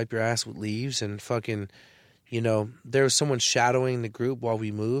shit and wipe your ass with leaves and fucking... there was someone shadowing the group while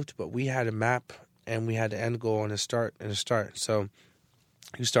we moved, but we had a map and we had an end goal and a start. So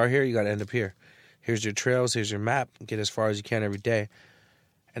you start here, you got to end up here. Here's your trails, here's your map. Get as far as you can every day.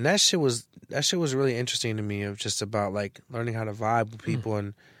 And that shit was really interesting to me, of just about like learning how to vibe with people.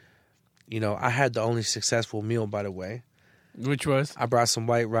 And I had the only successful meal, by the way. Which was? I brought some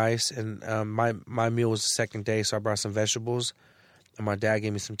white rice, and my meal was the second day, so I brought some vegetables. And my dad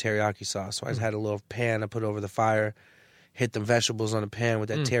gave me some teriyaki sauce. So I just had a little pan I put over the fire, hit the vegetables on the pan with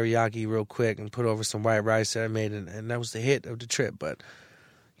that teriyaki real quick, and put over some white rice that I made. And that was the hit of the trip. But,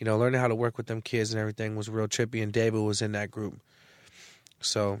 learning how to work with them kids and everything was real trippy. And David was in that group.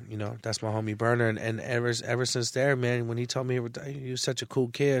 So, that's my homie Berner. And ever since there, man, when he told me he was such a cool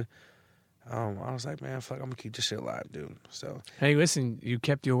kid, I was like, man, fuck, I'm going to keep this shit alive, dude. So, hey, listen, you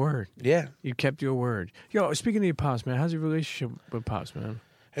kept your word. Yeah. You kept your word. Yo, speaking of your pops, man, how's your relationship with pops, man?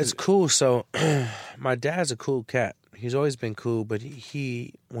 It's cool. So, my dad's a cool cat. He's always been cool, but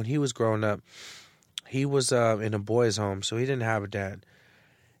he when he was growing up, he was in a boys' home, so he didn't have a dad.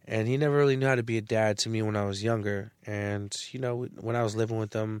 And he never really knew how to be a dad to me when I was younger. And, when I was living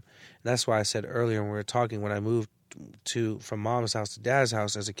with them, that's why I said earlier when we were talking, when I moved from mom's house to dad's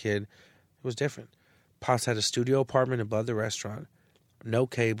house as a kid, it was different. Pops had a studio apartment above the restaurant. No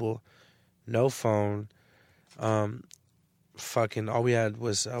cable, no phone. Fucking all we had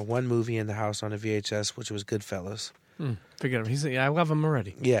was one movie in the house on a VHS, which was Goodfellas. Forget him. I love him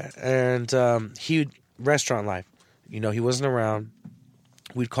already. Yeah, and restaurant life. He wasn't around.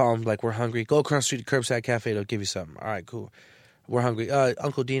 We'd call him like, we're hungry. Go across the street to Curbside Cafe. They'll give you something. All right, cool. We're hungry.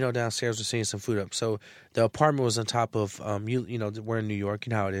 Uncle Dino downstairs was seeing some food up. So the apartment was on top of, we're in New York.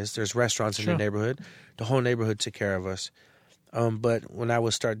 You know how it is. There's restaurants in the neighborhood. The whole neighborhood took care of us. But when I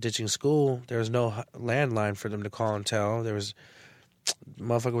would start ditching school, there was no landline for them to call and tell.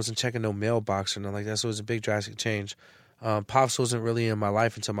 Motherfucker wasn't checking no mailbox or nothing like that. So it was a big drastic change. Pops wasn't really in my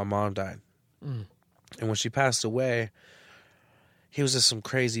life until my mom died. And when she passed away, he was just some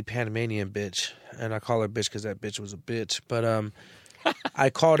crazy Panamanian bitch. And I call her bitch because that bitch was a bitch. But I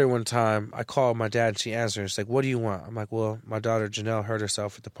called her one time. I called my dad and she answered. She's like, what do you want? I'm like, well, my daughter Janelle hurt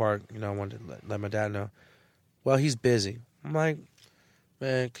herself at the park. I wanted to let my dad know. Well, he's busy. I'm like,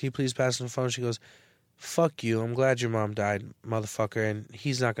 man, can you please pass on the phone? She goes, fuck you. I'm glad your mom died, motherfucker. And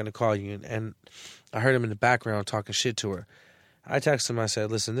he's not going to call you. And I heard him in the background talking shit to her. I texted him. I said,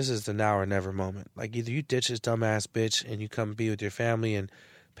 listen, this is the now or never moment. Like, either you ditch this dumbass bitch and you come be with your family and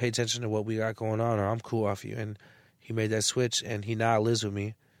pay attention to what we got going on, or I'm cool off you. And he made that switch, and he now lives with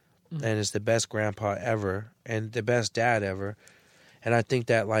me and is the best grandpa ever and the best dad ever. And I think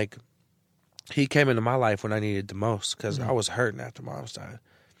that, like, he came into my life when I needed the most, because I was hurting after mom's died.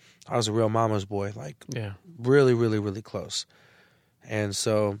 I was a real mama's boy, like, really, really, really close. And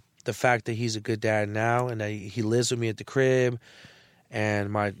so the fact that he's a good dad now and that he lives with me at the crib,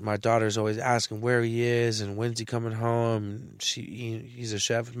 and my daughter's always asking where he is and when's he coming home. He's a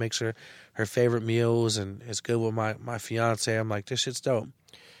chef, makes her favorite meals, and is good with my fiance. I'm like, this shit's dope.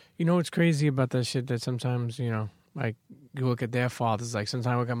 You know what's crazy about that shit? That sometimes, like, you look at their fathers. Like, sometimes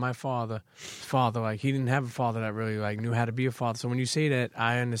I look at my father. Like, he didn't have a father that really, like, knew how to be a father. So when you say that,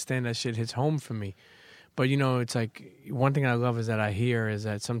 I understand that shit hits home for me. But, it's like, one thing I love is that I hear is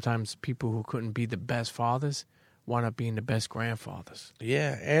that sometimes people who couldn't be the best fathers wind up being the best grandfathers.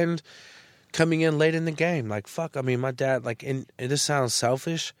 Yeah, and coming in late in the game. Like, fuck, I mean, my dad, like, and this sounds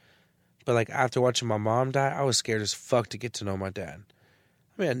selfish, but, like, after watching my mom die, I was scared as fuck to get to know my dad.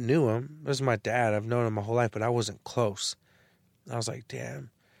 I mean, I knew him. This is my dad. I've known him my whole life, but I wasn't close. I was like, damn,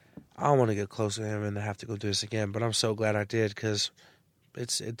 I don't want to get close to him and have to go do this again. But I'm so glad I did, because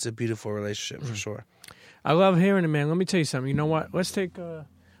it's a beautiful relationship for sure. I love hearing it, man. Let me tell you something. You know what? Let's take a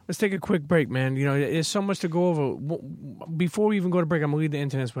quick break, man. You know, there's so much to go over. Before we even go to break, I'm gonna leave the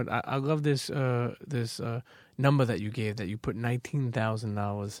internet. But I love this number that you gave, that you put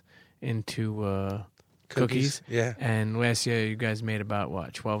 $19,000 into cookies. Yeah. And last year you guys made about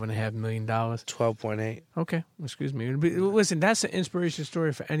what, $12.5 million? 12.8. Okay, excuse me. Listen, that's an inspiration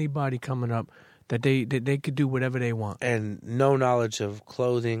story for anybody coming up, that they could do whatever they want. And no knowledge of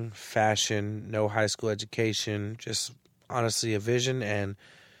clothing, fashion, no high school education, just honestly a vision and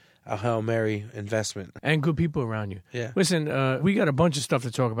a Hail Mary investment. And good people around you. Yeah. Listen, we got a bunch of stuff to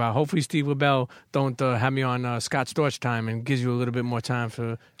talk about. Hopefully Steve LaBelle don't have me on Scott Storch time and gives you a little bit more time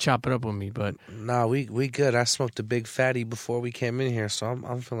to chop it up with me. But nah, we good. I smoked a big fatty before we came in here, so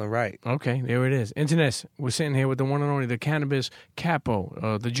I'm feeling right. Okay, there it is. Internet, we're sitting here with the one and only, the cannabis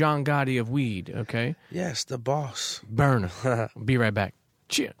capo, the John Gotti of weed, okay? Yes, the boss. Berner. Be right back.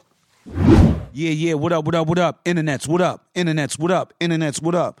 Cheers. Yeah, what up? Internets, what up? Internets,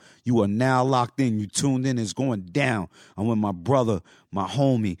 what up? You are now locked in. You tuned in. It's going down. I'm with my brother, my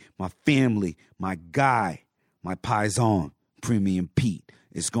homie, my family, my guy, my paisan, Premium Pete.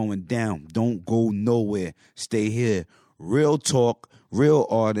 It's going down. Don't go nowhere. Stay here. Real talk, real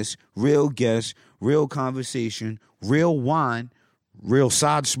artists, real guests, real conversation, real wine, real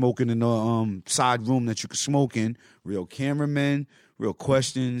side smoking in the side room that you can smoke in, real cameramen, real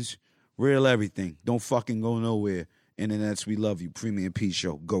questions, real everything. Don't fucking go nowhere. Internets, we love you. Premium P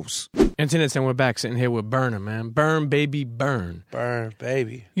Show. Ghosts. Internets, and we're back sitting here with Berner, man. Burn, baby, burn. Burn,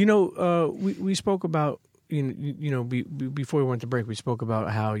 baby. You know, we spoke about, before we went to break, we spoke about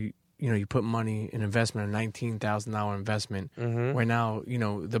how, you put money in investment, a $19,000 investment, where now,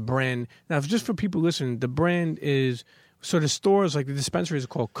 the brand, now just for people listening, the brand is, so the stores, like the dispensaries, are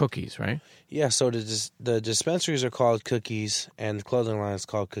called Cookies, right? Yeah, so the dispensaries are called Cookies, and the clothing line is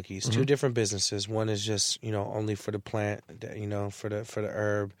called Cookies. Two different businesses. One is just only for the plant, for the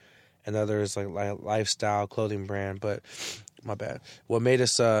herb, and the other is like lifestyle clothing brand. But my bad. What made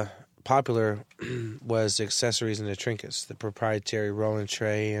us popular was the accessories and the trinkets, the proprietary rolling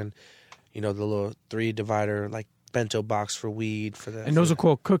tray, and the little 3-divider like bento box for weed for the. And those are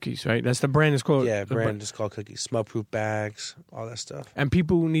called Cookies, right? That's the brand is called. Yeah, brand is called Cookies. Smell-proof bags, all that stuff. And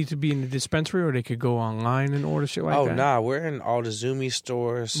people need to be in the dispensary, or they could go online and order shit like that? Oh, nah, we're in all the Zoomies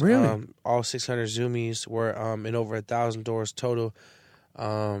stores. Really? All 600 Zoomies. We're in over 1,000 doors total.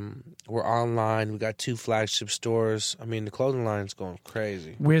 We're online. We got 2 flagship stores. I mean, the clothing line's going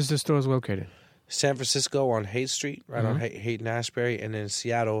crazy. Where's the stores located? San Francisco on Haight Street, right on Haight and Ashbury, and then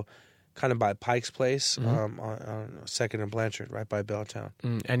Seattle, kind of by Pike's Place, on 2nd and Blanchard, right by Belltown.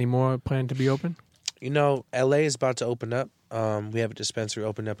 Any more planned to be open? LA is about to open up. We have a dispensary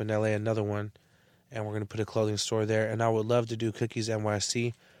opened up in LA, another one, and we're going to put a clothing store there. And I would love to do Cookies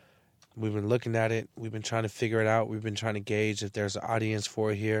NYC. We've been looking at it. We've been trying to figure it out. We've been trying to gauge if there's an audience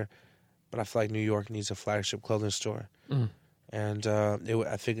for it here. But I feel like New York needs a flagship clothing store. And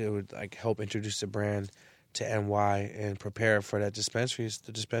I think it would like help introduce the brand to NY and prepare for that dispensaries.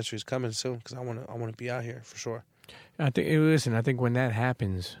 The dispensary's coming soon because I want to be out here for sure. I think when that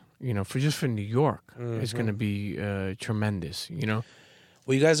happens, for New York, it's going to be tremendous. Well,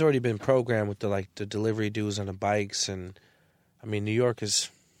 you guys already been programmed with the delivery dudes on the bikes, and I mean New York is,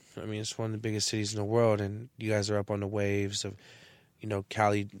 it's one of the biggest cities in the world, and you guys are up on the waves of,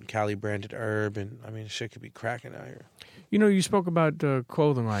 Cali branded herb, and I mean shit could be cracking out here. You spoke about the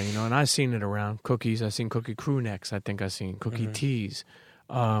clothing line, and I've seen it around. Cookies, I've seen cookie crew necks. I think I've seen cookie tees.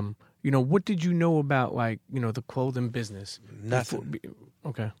 What did you know about, the clothing business? Nothing.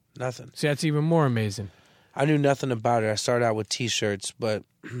 Okay. Nothing. See, that's even more amazing. I knew nothing about it. I started out with T-shirts, but,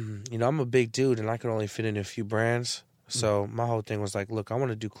 I'm a big dude, and I could only fit in a few brands. So my whole thing was like, look, I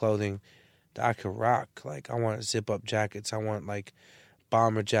want to do clothing that I could rock. Like, I want zip-up jackets. I want,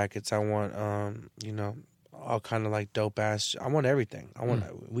 bomber jackets. I want, all kind of dope ass. I want everything.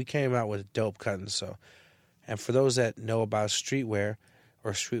 We came out with dope cuttings. So, and for those that know about streetwear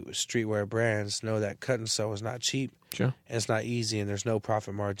or streetwear brands, know that cut and sew is not cheap. Sure. And it's not easy, and there's no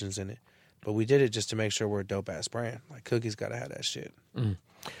profit margins in it. But we did it just to make sure we're a dope ass brand. Like Cookies got to have that shit.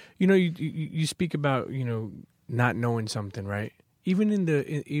 You speak about not knowing something, right? Even in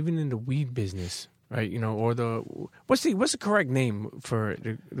the weed business, right? Or what's the correct name for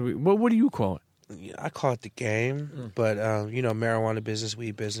what do you call it? I call it the game, but marijuana business,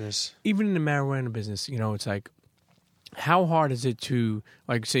 weed business. Even in the marijuana business, it's like, how hard is it to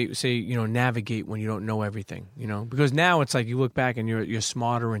say navigate when you don't know everything? Because now it's like you look back and you're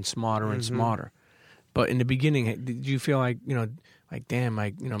smarter and smarter and smarter. But in the beginning, did you feel damn,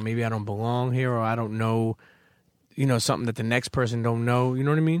 maybe I don't belong here, or I don't know, something that the next person don't know? You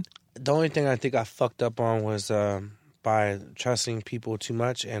know what I mean? The only thing I think I fucked up on was by trusting people too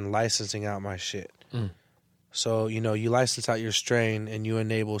much and licensing out my shit. So, you license out your strain and you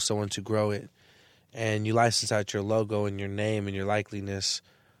enable someone to grow it. And you license out your logo and your name and your likeliness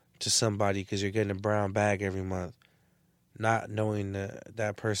to somebody because you're getting a brown bag every month. Not knowing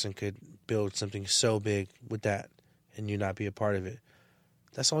that person could build something so big with that and you not be a part of it.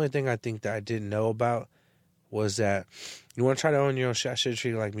 That's the only thing I think that I didn't know about was that you want to try to own your own shit. I should have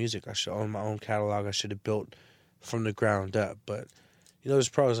treated it like music. I should own my own catalog. I should have built from the ground up. But, there's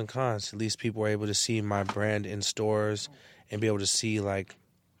pros and cons. At least people were able to see my brand in stores and be able to see, like,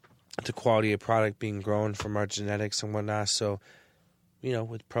 the quality of product being grown from our genetics and whatnot. So,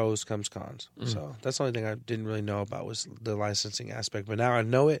 with pros comes cons. So that's the only thing I didn't really know about was the licensing aspect. But now I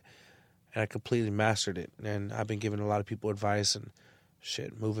know it, and I completely mastered it. And I've been giving a lot of people advice and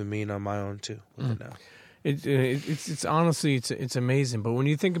moving mean on my own too with it now. It's honestly it's amazing. But when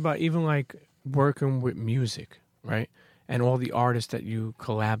you think about even like working with music, right, and all the artists that you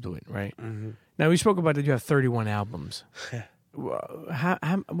collabed with, right? Now we spoke about that you have 31 albums.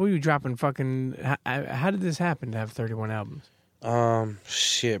 How were you dropping fucking? How did this happen to have 31 albums?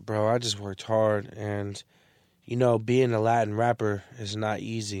 Shit, bro. I just worked hard, and being a Latin rapper is not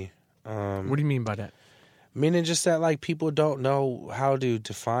easy. What do you mean by that? Meaning just that, like, people don't know how to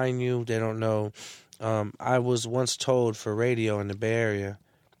define you. They don't know. I was once told for radio in the Bay Area,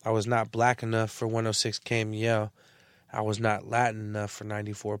 I was not black enough for 106 KMEL. I was not Latin enough for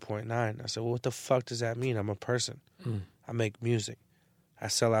 94.9. I said, well, what the fuck does that mean? I'm a person. I make music. I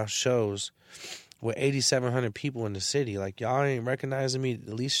sell out shows with 8,700 people in the city. Like, y'all ain't recognizing me.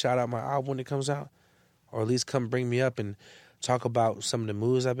 At least shout out my album when it comes out. Or at least come bring me up and talk about some of the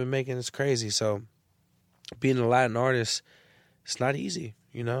moves I've been making. It's crazy. So being a Latin artist, it's not easy,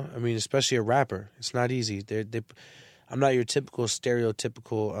 I mean, especially a rapper. It's not easy. I'm not your typical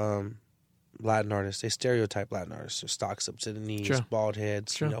stereotypical Latin artist. They stereotype Latin artists. Stocks up to the knees, bald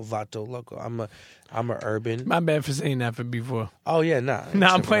heads, vato loco. I'm a urban. My bad for saying that before. Oh yeah, nah.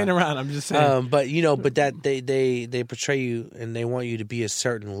 I'm playing around. I'm just saying. But that they portray you and they want you to be a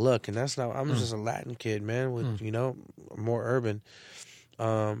certain look, and that's not. I'm just a Latin kid, man, with more urban.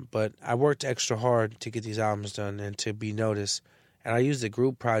 But I worked extra hard to get these albums done and to be noticed, and I used the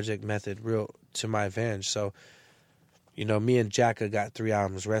group project method real to my advantage. So. Me and Jacka got 3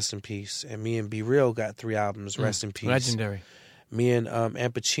 albums, rest in peace. And me and Be Real got 3 albums, rest in peace. Legendary. Me and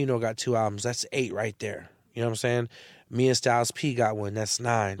Pacino got 2 albums. That's 8 right there. You know what I'm saying? Me and Styles P got 1. That's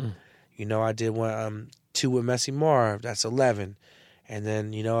 9. I did 2 with Messy Marv. That's 11. And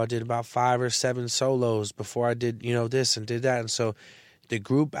then, I did about 5 or 7 solos before I did, this and did that. And so the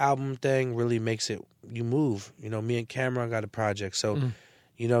group album thing really makes it, you move. Me and Cameron got a project. So,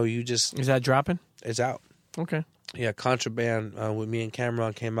 you just... Is that dropping? It's out. Okay. Yeah, Contraband with me and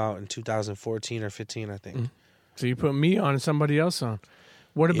Cameron came out in 2014 or 15, I think. So you put me on and somebody else on.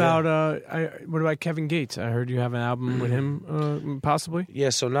 What about Kevin Gates? I heard you have an album with him, possibly. Yeah,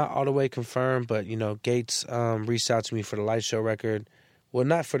 so not all the way confirmed, but Gates reached out to me for the Light Show record. Well,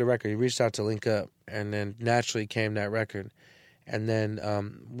 not for the record. He reached out to link up, and then naturally came that record. And then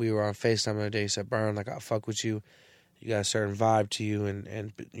we were on FaceTime the other day. He said, "Burn, like I fuck with you. You got a certain vibe to you, and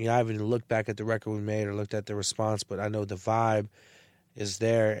I haven't even looked back at the record we made or looked at the response, but I know the vibe is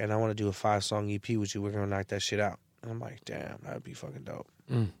there, and I want to do a 5-song EP with you. We're gonna knock that shit out." And I'm like, damn, that would be fucking dope.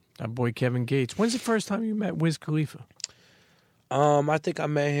 That boy Kevin Gates. When's the first time you met Wiz Khalifa? I think I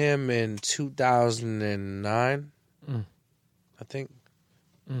met him in 2009. I think.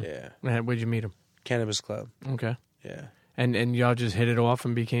 Yeah. Where'd you meet him? Cannabis Club. Okay. Yeah. And y'all just hit it off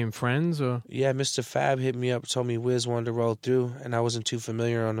and became friends, or? Yeah, Mr. Fab hit me up, told me Wiz wanted to roll through, and I wasn't too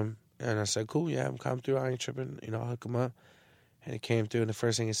familiar on him. And I said, cool, yeah, I'm coming through. I ain't tripping. I'll hook him up. And he came through, and the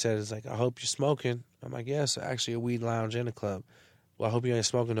first thing he said is like, "I hope you're smoking." I'm like, "Yes, actually a weed lounge in a club." "Well, I hope you ain't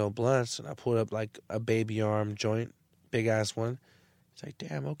smoking no blunts." And I pulled up like a baby arm joint, big ass one. It's like,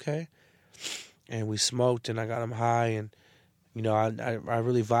 damn, okay. And we smoked, and I got him high, and I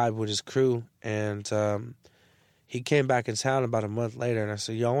really vibed with his crew. And he came back in town about a month later, and I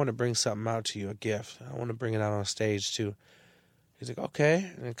said, "Yo, I want to bring something out to you, a gift. I want to bring it out on stage too." He's like,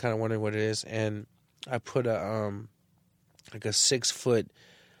 "Okay," and I kind of wondering what it is. And I put like a 6-foot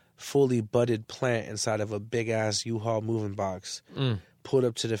fully budded plant inside of a big ass U-Haul moving box. Pulled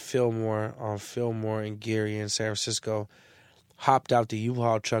up to the Fillmore on Fillmore and Geary in San Francisco. Hopped out the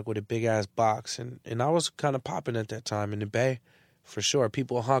U-Haul truck with a big ass box, and I was kind of popping at that time in the Bay, for sure.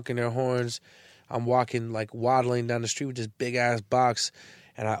 People honking their horns. I'm walking, like, waddling down the street with this big-ass box,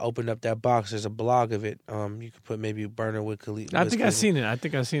 And I opened up that box. There's a blog of it. You could put maybe Berner with Khalifa. I think I've seen it. I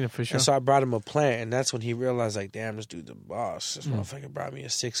think I've seen it for sure. And so I brought him a plant, and that's when he realized, like, damn, this dude's a boss. This motherfucker brought me a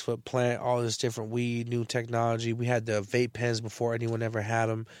 6-foot plant, all this different weed, new technology. We had the vape pens before anyone ever had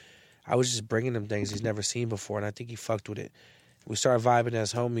them. I was just bringing him things he's never seen before, and I think he fucked with it. We started vibing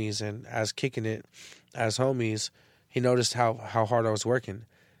as homies, and as kicking it as homies, he noticed how hard I was working.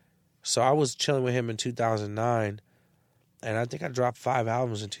 So I was chilling with him in 2009, and I think I dropped 5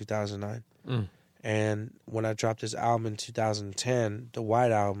 albums in 2009. And when I dropped this album in 2010, the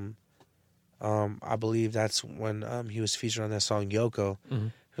White Album, I believe that's when he was featured on that song Yoko.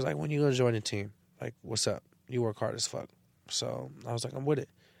 He was like, when you gonna join the team? Like, what's up? You work hard as fuck. So I was like, I'm with it.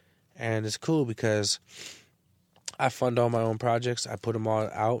 And it's cool because I fund all my own projects. I put them all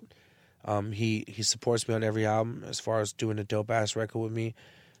out. He supports me on every album as far as doing a dope-ass record with me.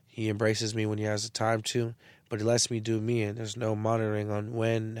 He embraces me when he has the time to, but he lets me do me, and there's no monitoring on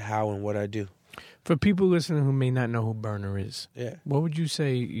when, how, and what I do. For people listening who may not know who Berner is, Yeah. what would you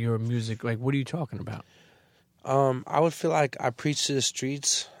say your music, like, what are you talking about? I would feel like I preach to the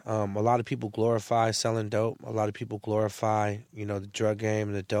streets. A lot of people glorify selling dope. A lot of people glorify, the drug game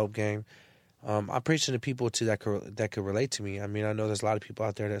and the dope game. I'm preaching to people too that could relate to me. I mean, I know there's a lot of people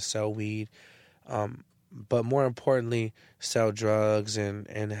out there that sell weed, but more importantly, sell drugs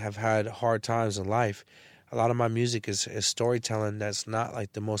and have had hard times in life. A lot of my music is storytelling that's not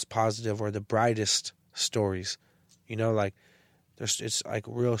like the most positive or the brightest stories. It's like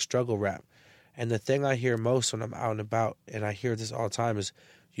real struggle rap. And the thing I hear most when I'm out and about, and I hear this all the time, is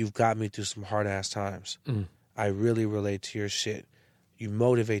you've got me through some hard ass times. I really relate to your shit. You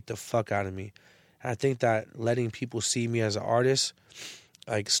motivate the fuck out of me. And I think that letting people see me as an artist,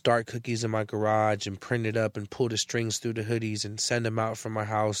 like start cookies in my garage and print it up and pull the strings through the hoodies and send them out from my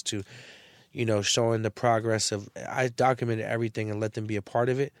house to, showing the progress of, I documented everything and let them be a part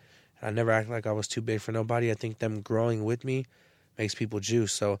of it. And I never acted like I was too big for nobody. I think them growing with me makes people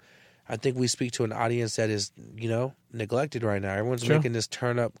juice. So I think we speak to an audience that is, neglected right now. Everyone's making this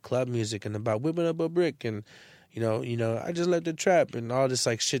turn up club music and about whipping up a brick and, I just let the trap and all this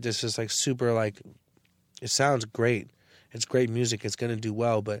like shit that's just like super like, it sounds great. It's great music. It's going to do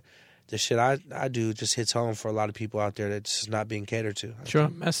well. But the shit I do just hits home for a lot of people out there that's just not being catered to. Sure.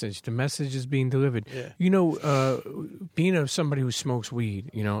 Message. The message is being delivered. Yeah. Being somebody who smokes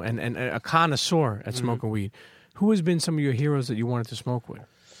weed, and a connoisseur at smoking weed, who has been some of your heroes that you wanted to smoke with?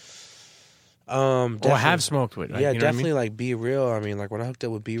 Or have smoked with? Yeah, definitely like Be Real. I mean, like when I hooked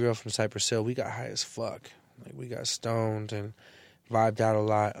up with Be Real from Cypress Hill, we got high as fuck. Like we got stoned and vibed out a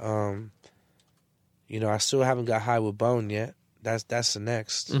lot. I still haven't got high with Bone yet. That's the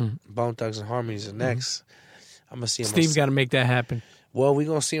next. Bone Thugs and Harmony is the next. I'm gonna see him. Steve's got to make that happen. Well, we're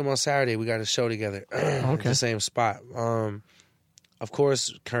gonna see him on Saturday. We got a show together at the same spot. Of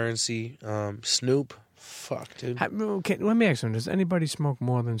course, Currency, Snoop. Fuck, dude. Let me ask you: does anybody smoke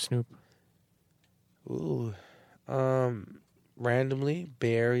more than Snoop? Ooh, randomly,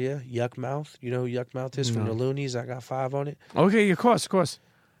 Bay Area, Yuck Mouth. You know who Yuck Mouth is from the Loonies? I got 5 on it. Okay, of course.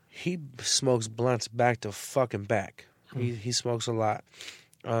 He smokes blunts back to fucking back. He smokes a lot.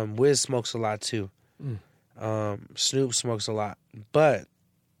 Wiz smokes a lot too. Snoop smokes a lot, but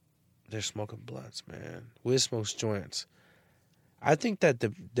they're smoking blunts, man. Wiz smokes joints. I think that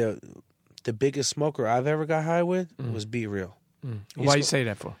the biggest smoker I've ever got high with was Be Real. Why you say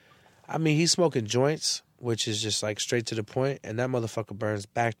that for? I mean, he's smoking joints, which is just like straight to the point, and that motherfucker burns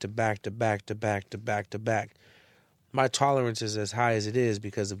back to back to back to back to back to back. My tolerance is as high as it is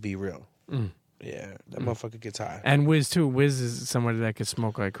because of Be Real. Yeah, that motherfucker gets high. And Wiz too. Wiz is somebody that can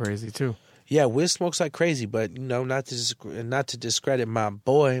smoke like crazy too. Yeah, Wiz smokes like crazy, but not to discredit my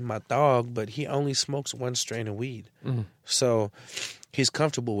boy, my dog, but he only smokes 1 strain of weed. So he's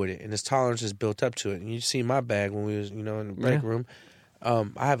comfortable with it, and his tolerance is built up to it. And you see my bag when we was, in the break room.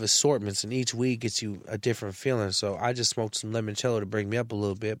 I have assortments, and each weed gets you a different feeling. So I just smoked some limoncello to bring me up a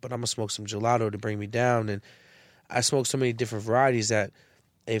little bit, but I'm going to smoke some gelato to bring me down. And I smoke so many different varieties that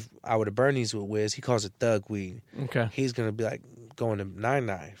if I were to burn these with Wiz, he calls it thug weed. Okay. He's going to be like going to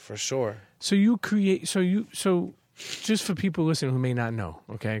 9-9 for sure. So you create, so just for people listening who may not know,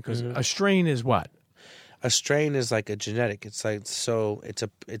 okay, because a strain is what? A strain is like a genetic. It's like,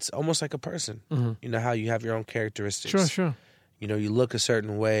 it's almost like a person. You know how you have your own characteristics. Sure. You look a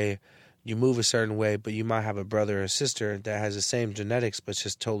certain way, you move a certain way, but you might have a brother or sister that has the same genetics, but it's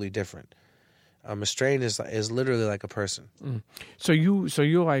just totally different. A strain is literally like a person. So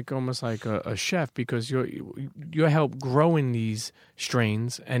you're like almost like a chef because you help growing these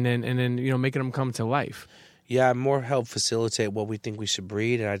strains and then making them come to life. Yeah, I more help facilitate what we think we should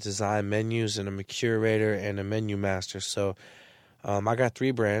breed, and I design menus, and I'm a curator and a menu master. So I got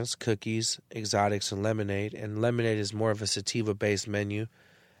 3 brands: cookies, exotics, and lemonade. And lemonade is more of a sativa-based menu.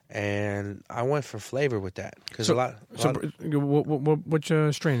 And I went for flavor with that because which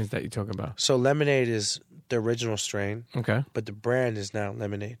strain is that you're talking about? So lemonade is the original strain, Okay. but the brand is now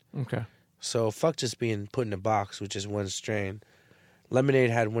lemonade. Okay. So fuck just being put in a box with just one strain. Lemonade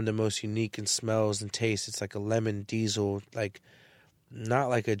had one of the most unique in smells and tastes. It's like a lemon diesel, like not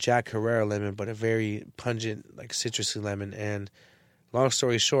like a Jack Herrera lemon, but a very pungent, like citrusy lemon. And long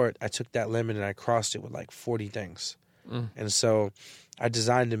story short, I took that lemon and I crossed it with like 40 things. And so I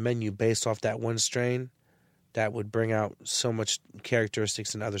designed a menu based off that one strain that would bring out so much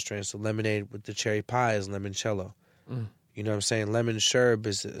characteristics in other strains. So lemonade with the cherry pie is limoncello. You know what I'm saying? Lemon sherbet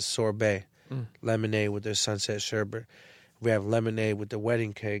is a sorbet. Lemonade with the sunset sherbet. We have lemonade with the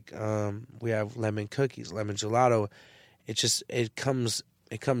wedding cake. We have lemon cookies, lemon gelato. It comes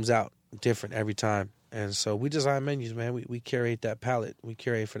out different every time. And so we design menus, man. We curate that palette. We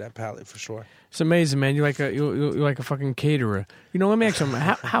curate for that palette for sure. It's amazing, man. You're like a fucking caterer. Let me ask you something.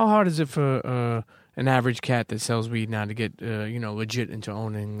 How hard is it for an average cat that sells weed now to get legit into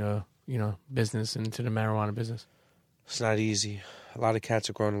owning business, into the marijuana business? It's not easy. A lot of cats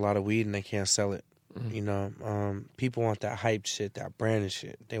are growing a lot of weed and they can't sell it. People want that hype shit, that branded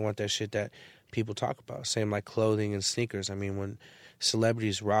shit. They want that shit that people talk about. Same like clothing and sneakers. I mean, when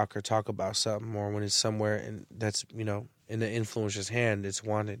celebrities rock or talk about something, or when it's somewhere and that's in the influencer's hand, it's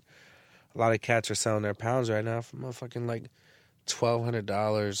wanted. A lot of cats are selling their pounds right now for motherfucking like $1,200,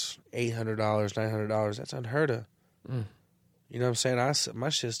 $800, $900. That's unheard of. You know what I'm saying? My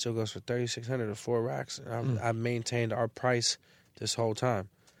shit still goes for $3,600 to 4 racks. And I've maintained our price this whole time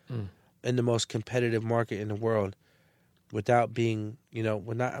in the most competitive market in the world, without being,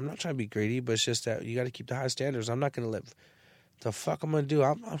 I'm not trying to be greedy, but it's just that you got to keep the high standards. I'm not going to live. The fuck I'm gonna do?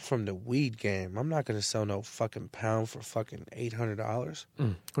 I'm from the weed game. I'm not gonna sell no fucking pound for fucking $800.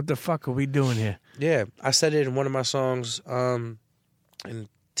 What the fuck are we doing here? Yeah, I said it in one of my songs in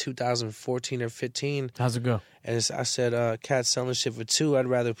 2014 or 15. How's it go? And I said, cats selling shit for $2. I'd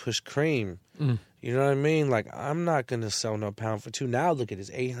rather push cream. You know what I mean? Like, I'm not gonna sell no pound for $2. Now look at this,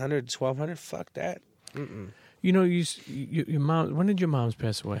 $800, $1,200. Fuck that. Your mom. When did your mom's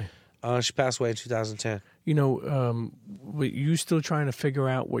pass away? She passed away in 2010. Were you still trying to figure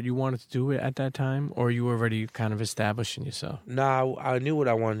out what you wanted to do at that time, or you were already kind of establishing yourself? No, I knew what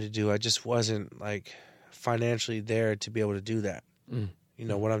I wanted to do. I just wasn't like financially there to be able to do that.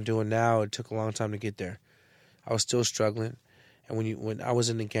 What I'm doing now, it took a long time to get there. I was still struggling, and when I was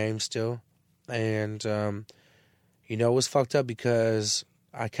in the game still, and it was fucked up because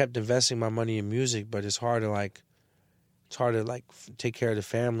I kept investing my money in music, but it's hard to take care of the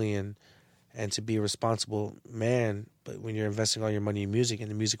family and to be a responsible man, but when you're investing all your money in music and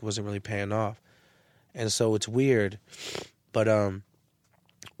the music wasn't really paying off. And so it's weird. But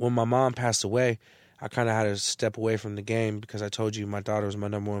when my mom passed away, I kind of had to step away from the game because I told you my daughter was my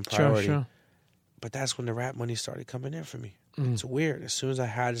number one priority. Sure. But that's when the rap money started coming in for me. It's weird. As soon as I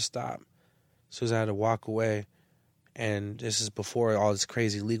had to stop, as soon as I had to walk away, and this is before all this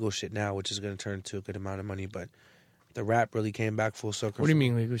crazy legal shit now, which is going to turn into a good amount of money, but the rap really came back full circle. What do you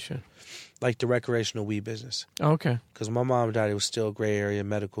mean legal shit? Like the recreational weed business. Oh, okay. Because when my mom died, it was still a gray area.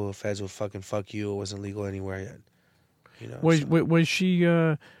 Medical feds would fucking fuck you. It wasn't legal anywhere yet.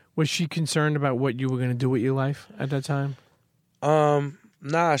 Was she concerned about what you were going to do with your life at that time?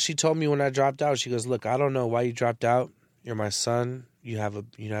 Nah. She told me when I dropped out. She goes, "Look, I don't know why you dropped out. You're my son. You have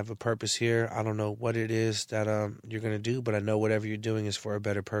a purpose here. I don't know what it is that you're going to do, but I know whatever you're doing is for a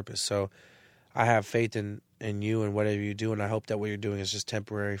better purpose. So I have faith in you and whatever you do, and I hope that what you're doing is just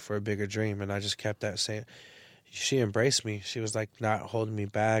temporary for a bigger dream." And I just kept that saying. She embraced me. She was like not holding me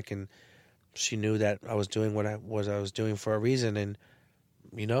back, and she knew that I was doing what I was doing for a reason. And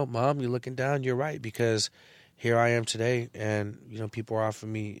Mom, you're looking down. You're right, because here I am today, and people are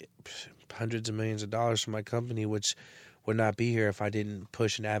offering me hundreds of millions of dollars for my company, which would not be here if I didn't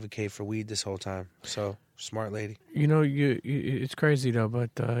push and advocate for weed this whole time. So smart lady. It's crazy though, but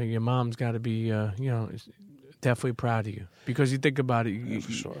your mom's got to be, definitely proud of you, because you think about it.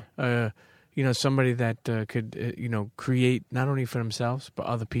 For sure. Somebody that could, create not only for themselves but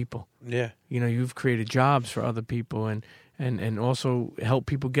other people. Yeah. You've created jobs for other people and also help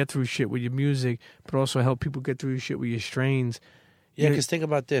people get through shit with your music, but also help people get through shit with your strains. Yeah, because think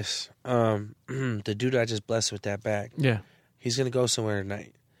about this. The dude I just blessed with that bag. Yeah. He's going to go somewhere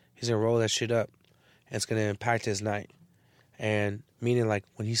tonight. He's going to roll that shit up, and it's going to impact his night. And meaning, like,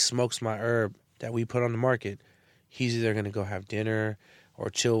 when he smokes my herb that we put on the market, he's either going to go have dinner or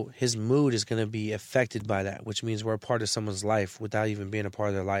chill. His mood is going to be affected by that, which means we're a part of someone's life without even being a part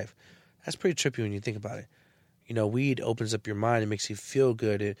of their life. That's pretty trippy when you think about it. weed opens up your mind. It makes you feel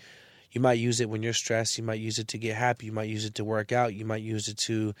good. You might use it when you're stressed. You might use it to get happy. You might use it to work out. You might use it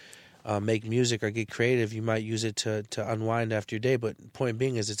to make music or get creative. You might use it to unwind after your day. But point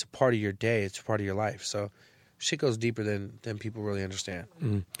being is it's a part of your day. It's a part of your life. So shit goes deeper than people really understand.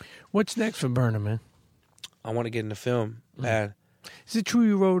 What's next for Berner, man? I want to get into film. Bad. Is it true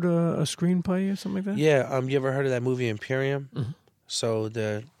you wrote a screenplay or something like that? Yeah. You ever heard of that movie Imperium? So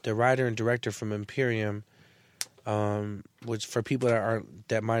the writer and director from Imperium, which for people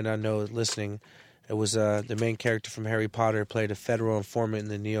that might not know listening, it was the main character from Harry Potter played a federal informant in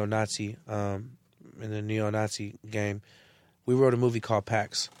the neo-Nazi game. We wrote a movie called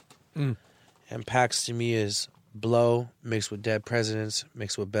PAX, and PAX to me is blow mixed with dead presidents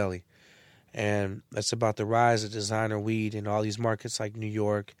mixed with belly, and that's about the rise of designer weed in all these markets like New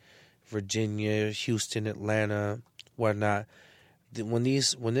York, Virginia, Houston, Atlanta, whatnot. When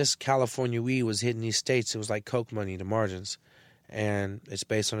this California weed was hitting these states, it was like coke money, the margins. And it's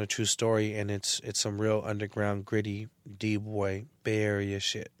based on a true story, and it's some real underground, gritty, D-boy, Bay Area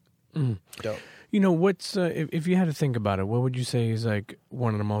shit. Dope. What's if you had to think about it, what would you say is like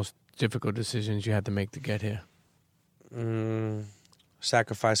one of the most difficult decisions you had to make to get here?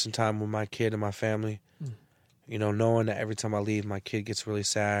 Sacrificing time with my kid and my family. Knowing that every time I leave, my kid gets really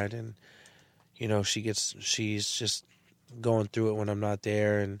sad, and she's just going through it when I'm not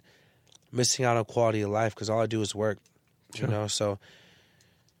there, and missing out on quality of life because all I do is work. Sure. So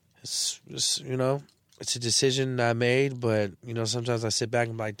it's a decision I made, but sometimes I sit back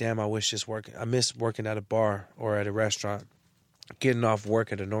and be like, damn, I miss working at a bar or at a restaurant, getting off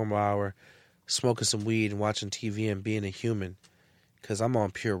work at a normal hour, smoking some weed and watching TV and being a human, because I'm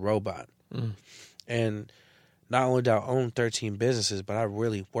on pure robot. And not only do I own 13 businesses, but I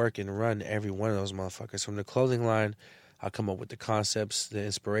really work and run every one of those motherfuckers. From the clothing line, I come up with the concepts, the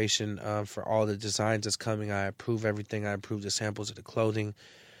inspiration for all the designs that's coming. I approve everything. I approve the samples of the clothing.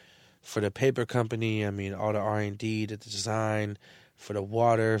 For the paper company, all the R&D, the design, for the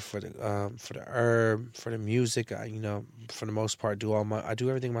water, for the herb, for the music. For the most part, I do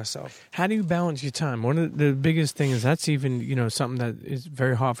everything myself. How do you balance your time? One of the biggest things, that's even something that is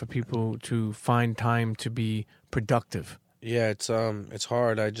very hard for people to find time to be productive. Yeah, it's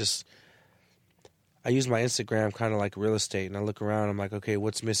hard. I use my Instagram kind of like real estate, and I look around. I'm like, okay,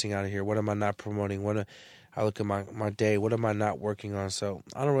 what's missing out of here? What am I not promoting? I look at my day. What am I not working on? So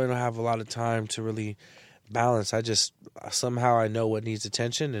I don't really have a lot of time to really balance. Somehow I know what needs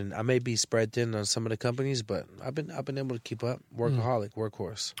attention, and I may be spread thin on some of the companies, but I've been able to keep up. Workaholic,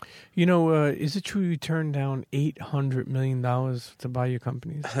 workhorse. Is it true you turned down $800 million to buy your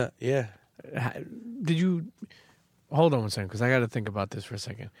companies? Yeah. Did you? Hold on one second, because I got to think about this for a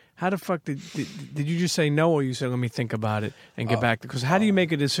second. How the fuck did you just say no, or you said let me think about it and get back? Because how do you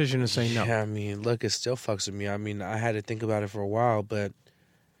make a decision to say no? Yeah, look, it still fucks with me. I had to think about it for a while, but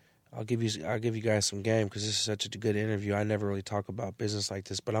I'll give you guys some game because this is such a good interview. I never really talk about business like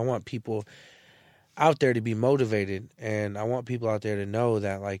this, but I want people out there to be motivated, and I want people out there to know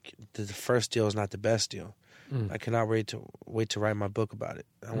that like the first deal is not the best deal. I cannot wait to write my book about it.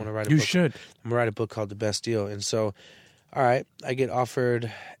 I want to write a book. You should. I'm going to write a book called The Best Deal. And so, all right, I get offered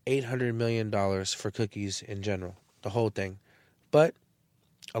 $800 million for cookies in general, the whole thing. But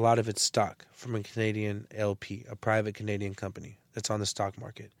a lot of it's stock from a Canadian LP, a private Canadian company that's on the stock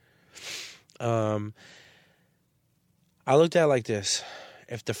market. I looked at it like this.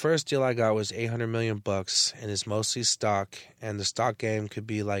 If the first deal I got was $800 million and it's mostly stock, and the stock game could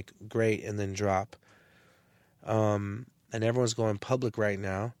be like great and then drop, and everyone's going public right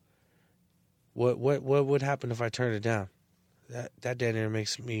now, what would happen if I turned it down? That data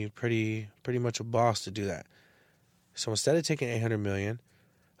makes me pretty much a boss to do that. So instead of taking $800 million,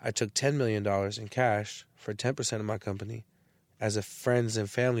 I took $10 million in cash for 10% of my company as a friends and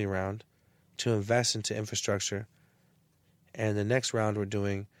family round to invest into infrastructure. And the next round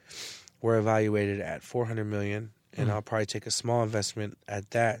we're evaluated at $400 million, and I'll probably take a small investment at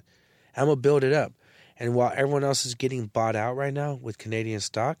that. I'm gonna build it up. And while everyone else is getting bought out right now with Canadian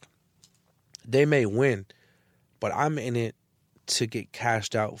stock, they may win, but I'm in it to get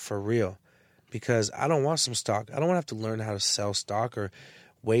cashed out for real, because I don't want some stock. I don't want to have to learn how to sell stock or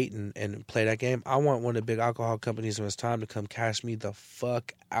wait and play that game. I want one of the big alcohol companies when it's time to come cash me the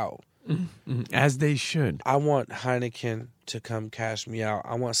fuck out. As they should. I want Heineken to come cash me out.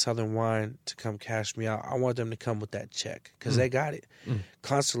 I want Southern Wine to come cash me out. I want them to come with that check because they got it.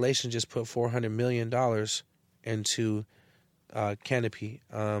 Constellation just put $400 million into Canopy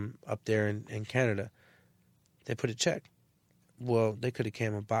up there in Canada. They put a check. Well, they could have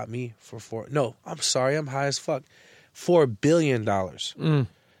came and bought me for I'm sorry, I'm high as fuck. $4 billion.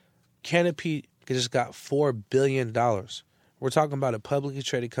 Canopy just got $4 billion. We're talking about a publicly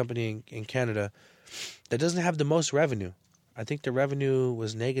traded company in Canada that doesn't have the most revenue. I think the revenue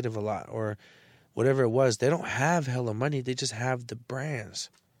was negative a lot or whatever it was. They don't have hella money. They just have the brands.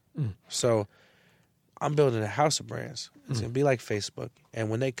 So I'm building a house of brands. It's going to be like Facebook. And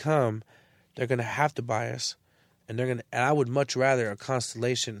when they come, they're going to have to buy us. And I would much rather a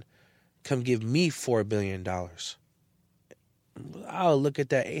Constellation come give me $4 billion. I'll look at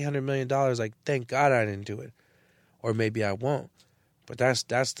that $800 million like, thank God I didn't do it. Or maybe I won't. But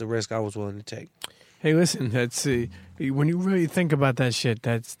that's the risk I was willing to take. Hey, listen, that's when you really think about that shit,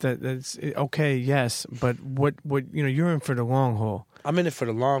 that's okay, yes, but what you're in for the long haul. I'm in it for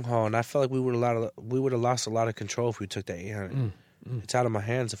the long haul, and I felt like we would have lost a lot of control if we took that 800. It's out of my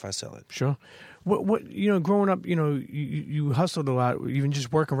hands if I sell it. Sure. What growing up, you hustled a lot, even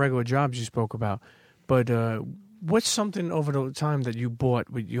just working regular jobs you spoke about. But what's something over the time that you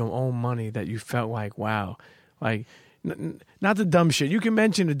bought with your own money that you felt like, wow, like not the dumb shit. You can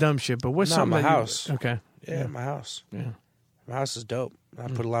mention the dumb shit, but what's something? My house. Okay. Yeah, my house. Yeah. My house is dope. I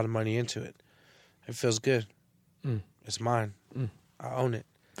put a lot of money into it. It feels good. It's mine. I own it.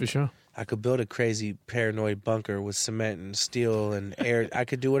 For sure. I could build a crazy paranoid bunker with cement and steel and air. I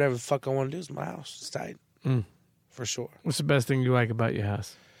could do whatever the fuck I want to do. It's my house. It's tight. For sure. What's the best thing you like about your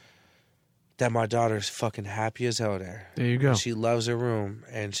house? That my daughter's fucking happy as hell there. There you go. She loves her room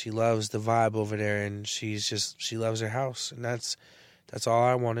and she loves the vibe over there and she loves her house and that's all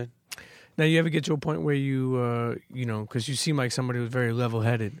I wanted. Now, you ever get to a point where you, because you seem like somebody who's very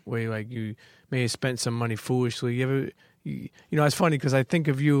level-headed, where like you may have spent some money foolishly. You ever, it's funny because I think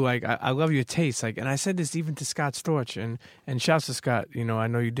of you like I love your taste, like, and I said this even to Scott Storch, and shouts to Scott. I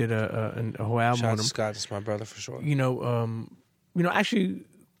know you did a whole album. Shout out on to him. Scott, it's my brother for sure. Actually,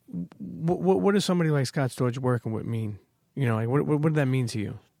 what does somebody like Scott Storch working with mean? Like what did that mean to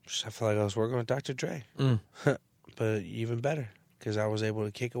you? I feel like I was working with Dr. Dre, but even better because I was able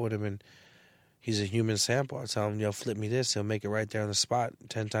to kick it with him and. He's a human sample. I tell him, flip me this. He'll make it right there on the spot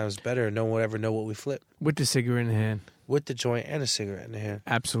 10 times better. And no one will ever know what we flip. With the cigarette in the hand. With the joint and a cigarette in the hand.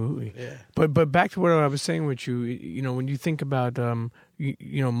 Absolutely. Yeah. But back to what I was saying with you, when you think about,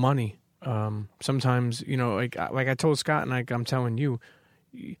 money, sometimes, like I told Scott and like I'm telling you,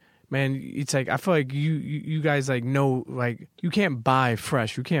 man, it's like I feel like you guys like know like you can't buy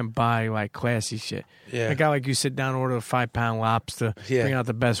fresh, you can't buy like classy shit. Yeah. Like you sit down, order a 5-pound lobster, bring out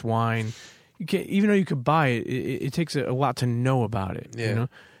the best wine. You can't, even though you could buy it, it takes a lot to know about it. Yeah.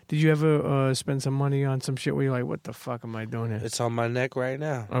 Did you ever spend some money on some shit where you're like, what the fuck am I doing here? It's on my neck right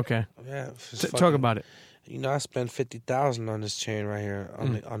now. Okay. Yeah. Talk about it. I spent $50,000 on this chain right here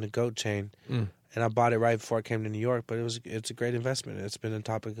on the goat chain, and I bought it right before I came to New York. But it's a great investment. It's been a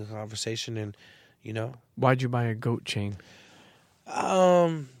topic of conversation, and Why'd you buy a goat chain?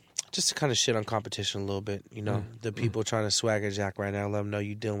 Just to kind of shit on competition a little bit, the people trying to swagger jack right now, let them know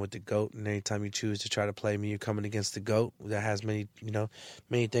you're dealing with the GOAT, and anytime you choose to try to play me, you're coming against the GOAT that has many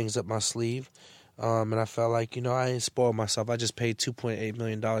things up my sleeve. And I felt like, I ain't spoiled myself. I just paid $2.8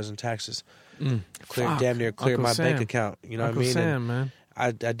 million in taxes. Damn near cleared Uncle my Sam. bank account. You know Uncle what I mean? Sam, man.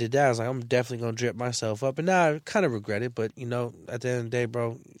 I did that. I was like, I'm definitely going to drip myself up. And now I kind of regret it, but, at the end of the day,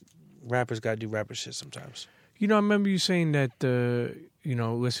 bro, rappers got to do rapper shit sometimes. I remember you saying that,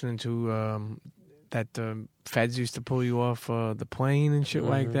 listening to that the feds used to pull you off the plane and shit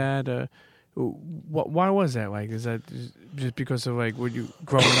like that. Why was that? Like, is that just because of like, were you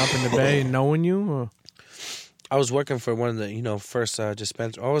growing up in the Bay and knowing you? Or? I was working for one of the, first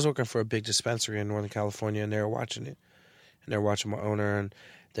dispensary. I was working for a big dispensary in Northern California, and they were watching it. And they were watching my owner, and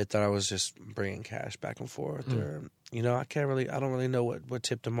they thought I was just bringing cash back and forth. Or, I don't really know what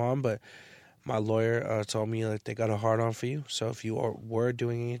tipped them on, but my lawyer told me like they got a hard on for you. So if you were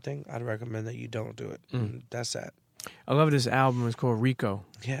doing anything, I'd recommend that you don't do it. And that's that. I love this album. It's called RICO.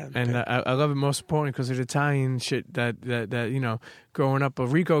 Yeah. And I love it most importantly because of the Italian shit that growing up, a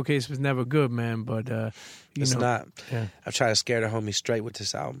RICO case was never good, man. But, it's not. Yeah. I've tried to scare the homie straight with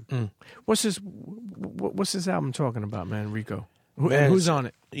this album. What's this album talking about, man, RICO? Man, who's on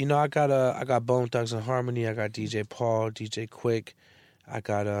it? I got Bone Thugs and Harmony. I got DJ Paul, DJ Quick. I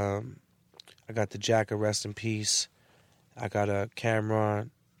got the Jacker, rest in peace. I got Cameron,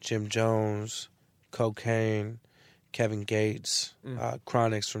 Jim Jones, Cocaine, Kevin Gates,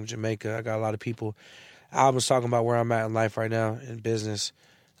 Chronics from Jamaica. I got a lot of people. Albums talking about where I'm at in life right now, in business.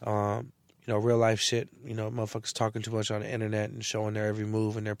 Real life shit. Motherfuckers talking too much on the internet and showing their every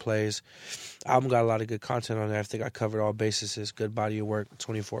move and their plays. Album got a lot of good content on there. I think I covered all bases. It's good body of work.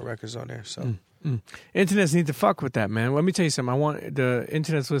 24 records on there. So. Internets need to fuck with that, man. Let me tell you something. I want the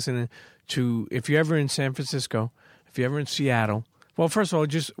internet's listening to, if you're ever in San Francisco, if you're ever in Seattle, Well, first of all,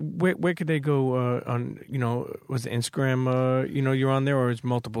 just where could they go on, was it Instagram, you're on there, or is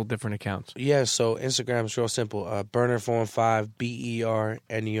multiple different accounts? Yeah, so Instagram is real simple. Berner 415,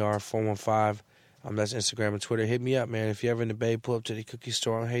 BERNER 415. That's Instagram and Twitter. Hit me up, man. If you're ever in the Bay, pull up to the cookie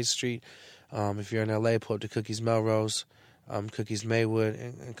store on Hayes Street. If you're in LA, pull up to Cookies Melrose, Cookies Maywood,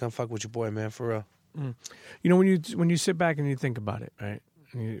 and come fuck with your boy, man, for real. When you sit back and you think about it, right?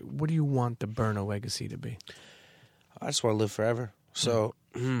 What do you want the Berner legacy to be? I just want to live forever. So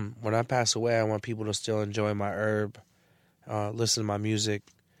when I pass away, I want people to still enjoy my herb, listen to my music.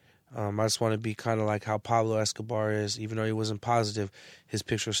 I just want to be kind of like how Pablo Escobar is. Even though he wasn't positive, his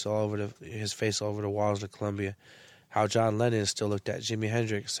picture's still his face all over the walls of Colombia. How John Lennon is still looked at, Jimi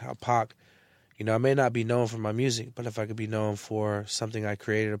Hendrix, how Pac. I may not be known for my music, but if I could be known for something I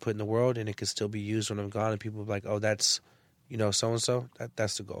created or put in the world, and it could still be used when I'm gone, and people be like, oh, that's, so-and-so,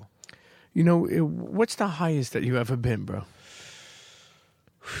 that's the goal. What's the highest that you ever been, bro?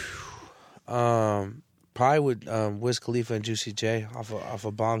 Probably with Wiz Khalifa and Juicy J off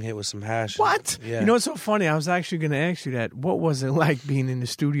a bong hit with some hash. What? Yeah. What's so funny? I was actually going to ask you that. What was it like being in the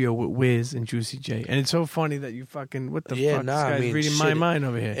studio with Wiz and Juicy J? And it's so funny that you fucking, what the fuck? This guy's reading my mind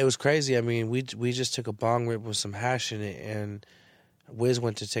over here. It was crazy. I mean, we just took a bong rip with some hash in it, and Wiz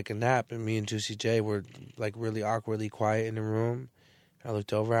went to take a nap, and me and Juicy J were like really awkwardly quiet in the room. I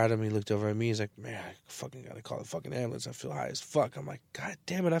looked over at him. He looked over at me. He's like, man, I fucking got to call the fucking ambulance. I feel high as fuck. I'm like, God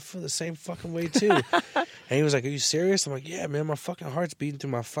damn it, I feel the same fucking way too. And he was like, are you serious? I'm like, yeah, man, my fucking heart's beating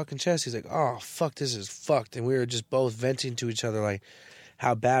through my fucking chest. He's like, oh, fuck, this is fucked. And we were just both venting to each other like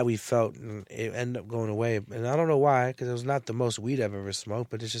how bad we felt. And it ended up going away. And I don't know why, because it was not the most weed I've ever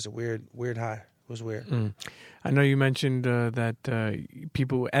smoked, but it's just a weird high. It was weird. I know you mentioned that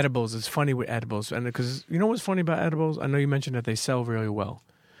people edibles. It's funny with edibles, and because you know what's funny about edibles. I know you mentioned that they sell really well,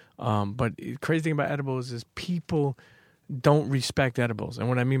 but the crazy thing about edibles is people don't respect edibles. And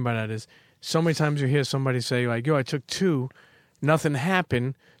what I mean by that is, so many times you hear somebody say like, "Yo, I took 2, nothing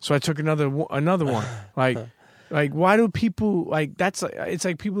happened, so I took another one." Like, why do people like? It's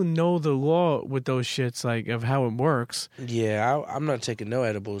like people know the law with those shits, like of how it works. Yeah, I'm not taking no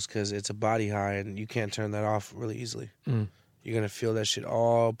edibles because it's a body high, and you can't turn that off really easily. You're gonna feel that shit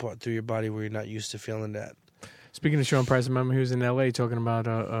all through your body where you're not used to feeling that. Speaking of Sean Price, I remember he was in L.A. talking about,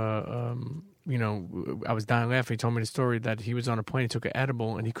 I was dying laughing. He told me the story that he was on a plane, he took an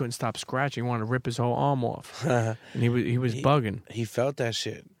edible, and he couldn't stop scratching. He wanted to rip his whole arm off, and he was bugging. He felt that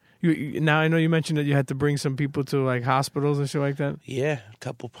shit. Now I know you mentioned that you had to bring some people to like hospitals and shit like that. Yeah, a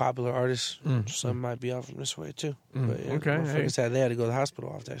couple popular artists. Some might be off from this way too. But yeah, okay, said they had to go to the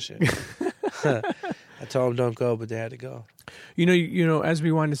hospital off that shit. I told them don't go, but they had to go. As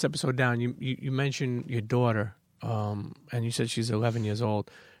we wind this episode down, you mentioned your daughter, and you said she's 11 years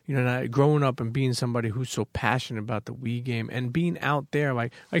old. Now, growing up and being somebody who's so passionate about the weed game and being out there,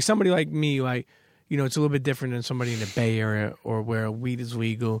 like somebody like me, like. It's a little bit different than somebody in the Bay Area or where weed is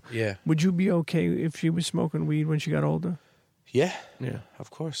legal. Yeah. Would you be okay if she was smoking weed when she got older? Yeah. Yeah. Of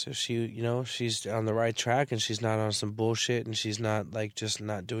course. If she, she's on the right track and she's not on some bullshit and she's not like just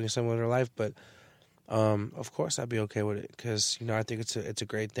not doing something with her life. But of course I'd be okay with it because, I think it's a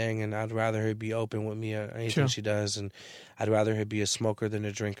great thing and I'd rather her be open with me at anything she does. And I'd rather her be a smoker than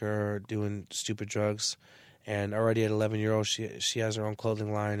a drinker or doing stupid drugs. And already at 11-year-old, she has her own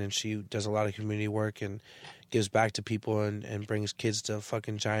clothing line, and she does a lot of community work and gives back to people and brings kids to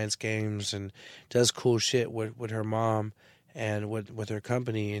fucking Giants games and does cool shit with her mom and with her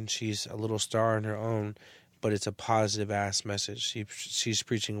company. And she's a little star on her own, but it's a positive-ass message. She's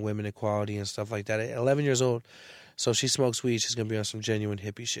preaching women equality and stuff like that. At 11 years old, so if she smokes weed, she's going to be on some genuine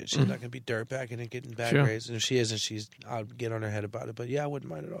hippie shit. She's not going to be dirtbagging and getting bad grades. And if she isn't, I'll get on her head about it. But yeah, I wouldn't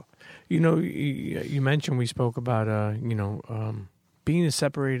mind at all. You mentioned we spoke about, being a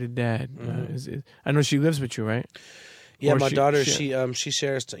separated dad. I know she lives with you, right? Yeah, my daughter, she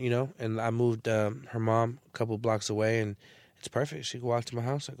shares, and I moved her mom a couple blocks away, and it's perfect. She can walk to my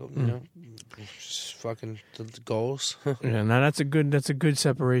house. I go, just fucking the goals. Yeah, now that's a good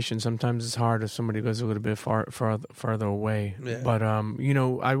separation. Sometimes it's hard if somebody goes a little bit farther away. Yeah. But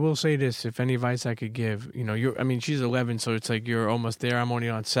I will say this: if any advice I could give, she's 11, so it's like you're almost there. I'm only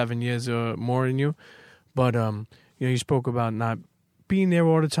on 7 years more than you, but you spoke about not being there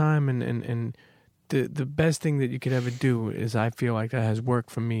all the time, and the best thing that you could ever do is I feel like that has worked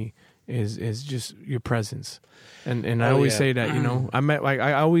for me. Is just your presence, and I always say that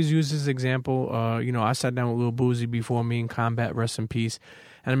I always use this example. I sat down with Lil Boozy before me in combat, rest in peace,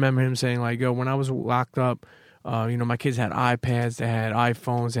 and I remember him saying like, "Yo, when I was locked up, my kids had iPads, they had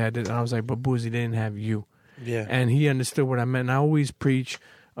iPhones, they had this," and I was like, "But Boozy, they didn't have you." Yeah, and he understood what I meant. And I always preach,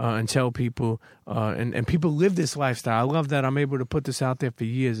 and tell people, and people live this lifestyle. I love that I'm able to put this out there for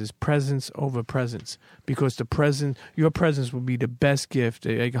years. Is presence over presence, because your presence will be the best gift.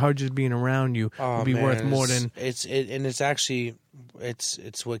 Like her just being around you will be worth more than it's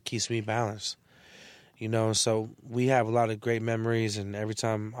what keeps me balanced. You know, so we have a lot of great memories, and every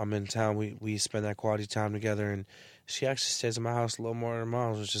time I'm in town, we spend that quality time together. And she actually stays in my house a little more than her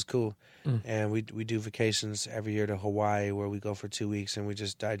mom's, which is cool. And we do vacations every year to Hawaii, where we go for 2 weeks and we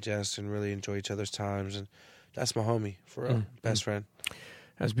just digest and really enjoy each other's times. And that's my homie, for real, best friend.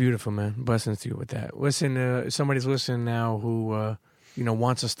 That's beautiful, man. Blessings to you with that. Listen, if somebody's listening now who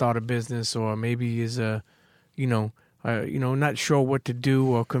wants to start a business, or maybe is not sure what to do,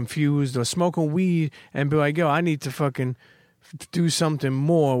 or confused, or smoking weed, and be like, yo, I need to fucking do something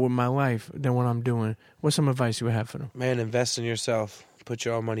more with my life than what I'm doing. What's some advice you would have for them? Man, invest in yourself. Put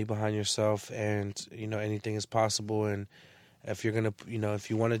your own money behind yourself, and anything is possible. And if you're gonna, if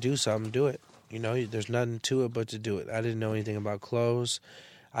you want to do something, do it. There's nothing to it but to do it. I didn't know anything about clothes.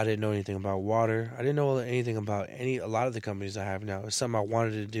 I didn't know anything about water. I didn't know anything about a lot of the companies I have now. It's something I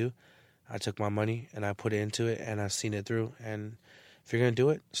wanted to do. I took my money and I put it into it, and I've seen it through. And if you're gonna do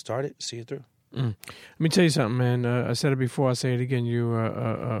it, start it, see it through. Let me tell you something, man. I said it before. I'll say it again. You're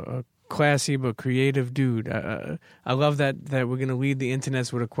a classy but creative dude. I love that we're gonna lead the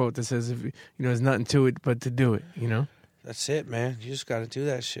internets with a quote that says, "If there's nothing to it but to do it." That's it, man. You just gotta do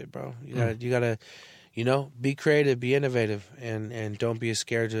that shit, bro. You gotta, be creative, be innovative, and don't be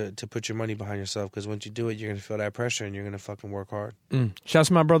scared to put your money behind yourself. Because once you do it, you're gonna feel that pressure, and you're gonna fucking work hard. Shouts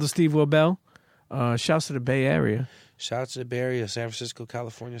to my brother Steve Lobel. Shouts to the Bay Area. Shouts to the Bay Area, San Francisco,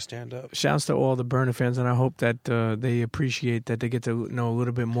 California, stand up. Shouts to all the Berner fans, and I hope that they appreciate that they get to know a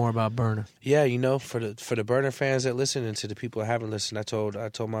little bit more about Berner. Yeah, for the Berner fans that listen, and to the people that haven't listened, I told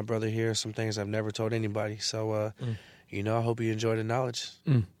my brother here some things I've never told anybody. So, I hope you enjoy the knowledge.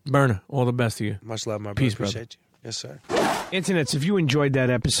 Berner, all the best to you. Much love, my brother. Peace, Appreciate you. Yes, sir. Internets, if you enjoyed that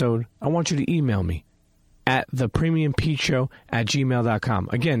episode, I want you to email me at thepremiumpeachshow@gmail.com.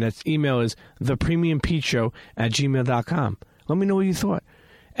 Again, that's email is thepremiumpeachshow@gmail.com. Let me know what you thought.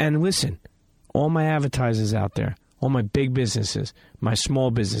 And listen, all my advertisers out there, all my big businesses, my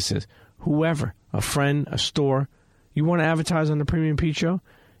small businesses, whoever, a friend, a store, you want to advertise on The Premium Pete Show?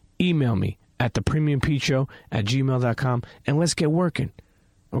 Email me at thepremiumpeachshow@gmail.com, and let's get working.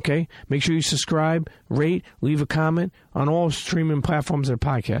 Okay? Make sure you subscribe, rate, leave a comment on all streaming platforms of the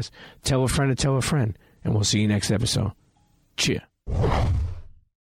podcast. Tell a friend to tell a friend. And we'll see you next episode. Cheer.